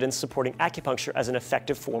little evidence supporting acupuncture as an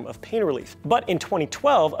effective form of pain relief. But in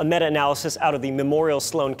 2012, a meta-analysis out of the Memorial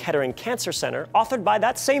Sloan Kettering Cancer Center, authored by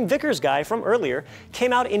that same Vickers guy from earlier,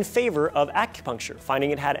 came out in favor of acupuncture,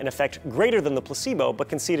 finding it had an effect greater than the placebo, but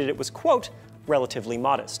conceded it was, quote, relatively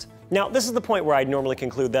modest. Now, this is the point where I'd normally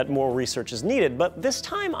conclude that more research is needed, but this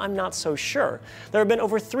time I'm not so sure. There have been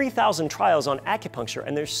over 3,000 trials on acupuncture,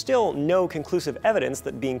 and there's still no conclusive evidence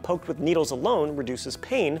that being poked with needles alone reduces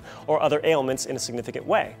pain or other ailments in a significant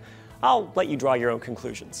way. I'll let you draw your own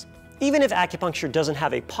conclusions. Even if acupuncture doesn't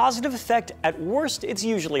have a positive effect, at worst it's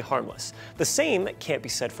usually harmless. The same can't be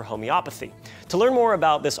said for homeopathy. To learn more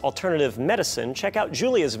about this alternative medicine, check out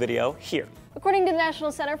Julia's video here. According to the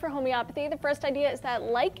National Center for Homeopathy, the first idea is that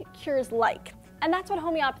like cures like. And that's what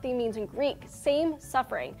homeopathy means in Greek, same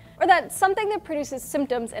suffering. Or that something that produces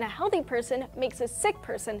symptoms in a healthy person makes a sick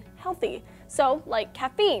person healthy. So, like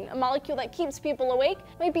caffeine, a molecule that keeps people awake,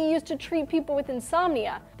 might be used to treat people with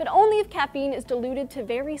insomnia, but only if caffeine is diluted to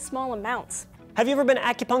very small amounts. Have you ever been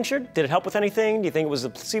acupunctured? Did it help with anything? Do you think it was a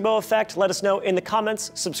placebo effect? Let us know in the comments.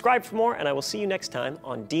 Subscribe for more, and I will see you next time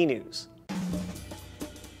on D News.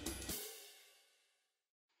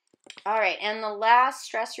 All right, and the last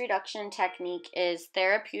stress reduction technique is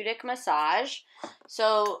therapeutic massage.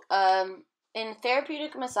 So in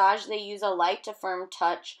therapeutic massage, they use a light to firm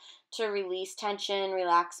touch to release tension,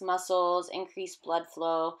 relax muscles, increase blood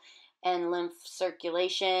flow and lymph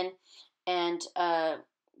circulation, and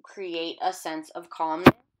create a sense of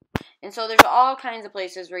calmness. And so there's all kinds of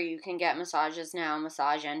places where you can get massages now,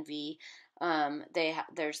 Massage Envy.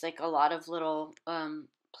 There's like a lot of little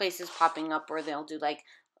places popping up where they'll do like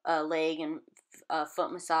a leg and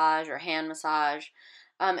foot massage or hand massage.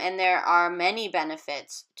 And there are many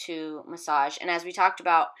benefits to massage. And as we talked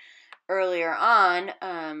about earlier on,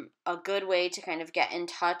 a good way to kind of get in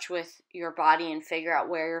touch with your body and figure out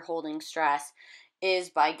where you're holding stress is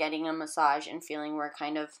by getting a massage and feeling where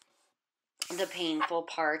kind of the painful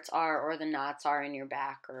parts are or the knots are in your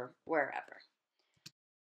back or wherever.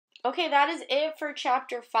 Okay, that is it for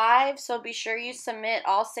Chapter 5, so be sure you submit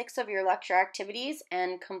all 6 of your lecture activities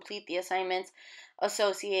and complete the assignments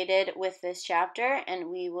associated with this chapter,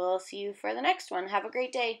 and we will see you for the next one. Have a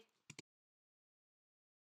great day.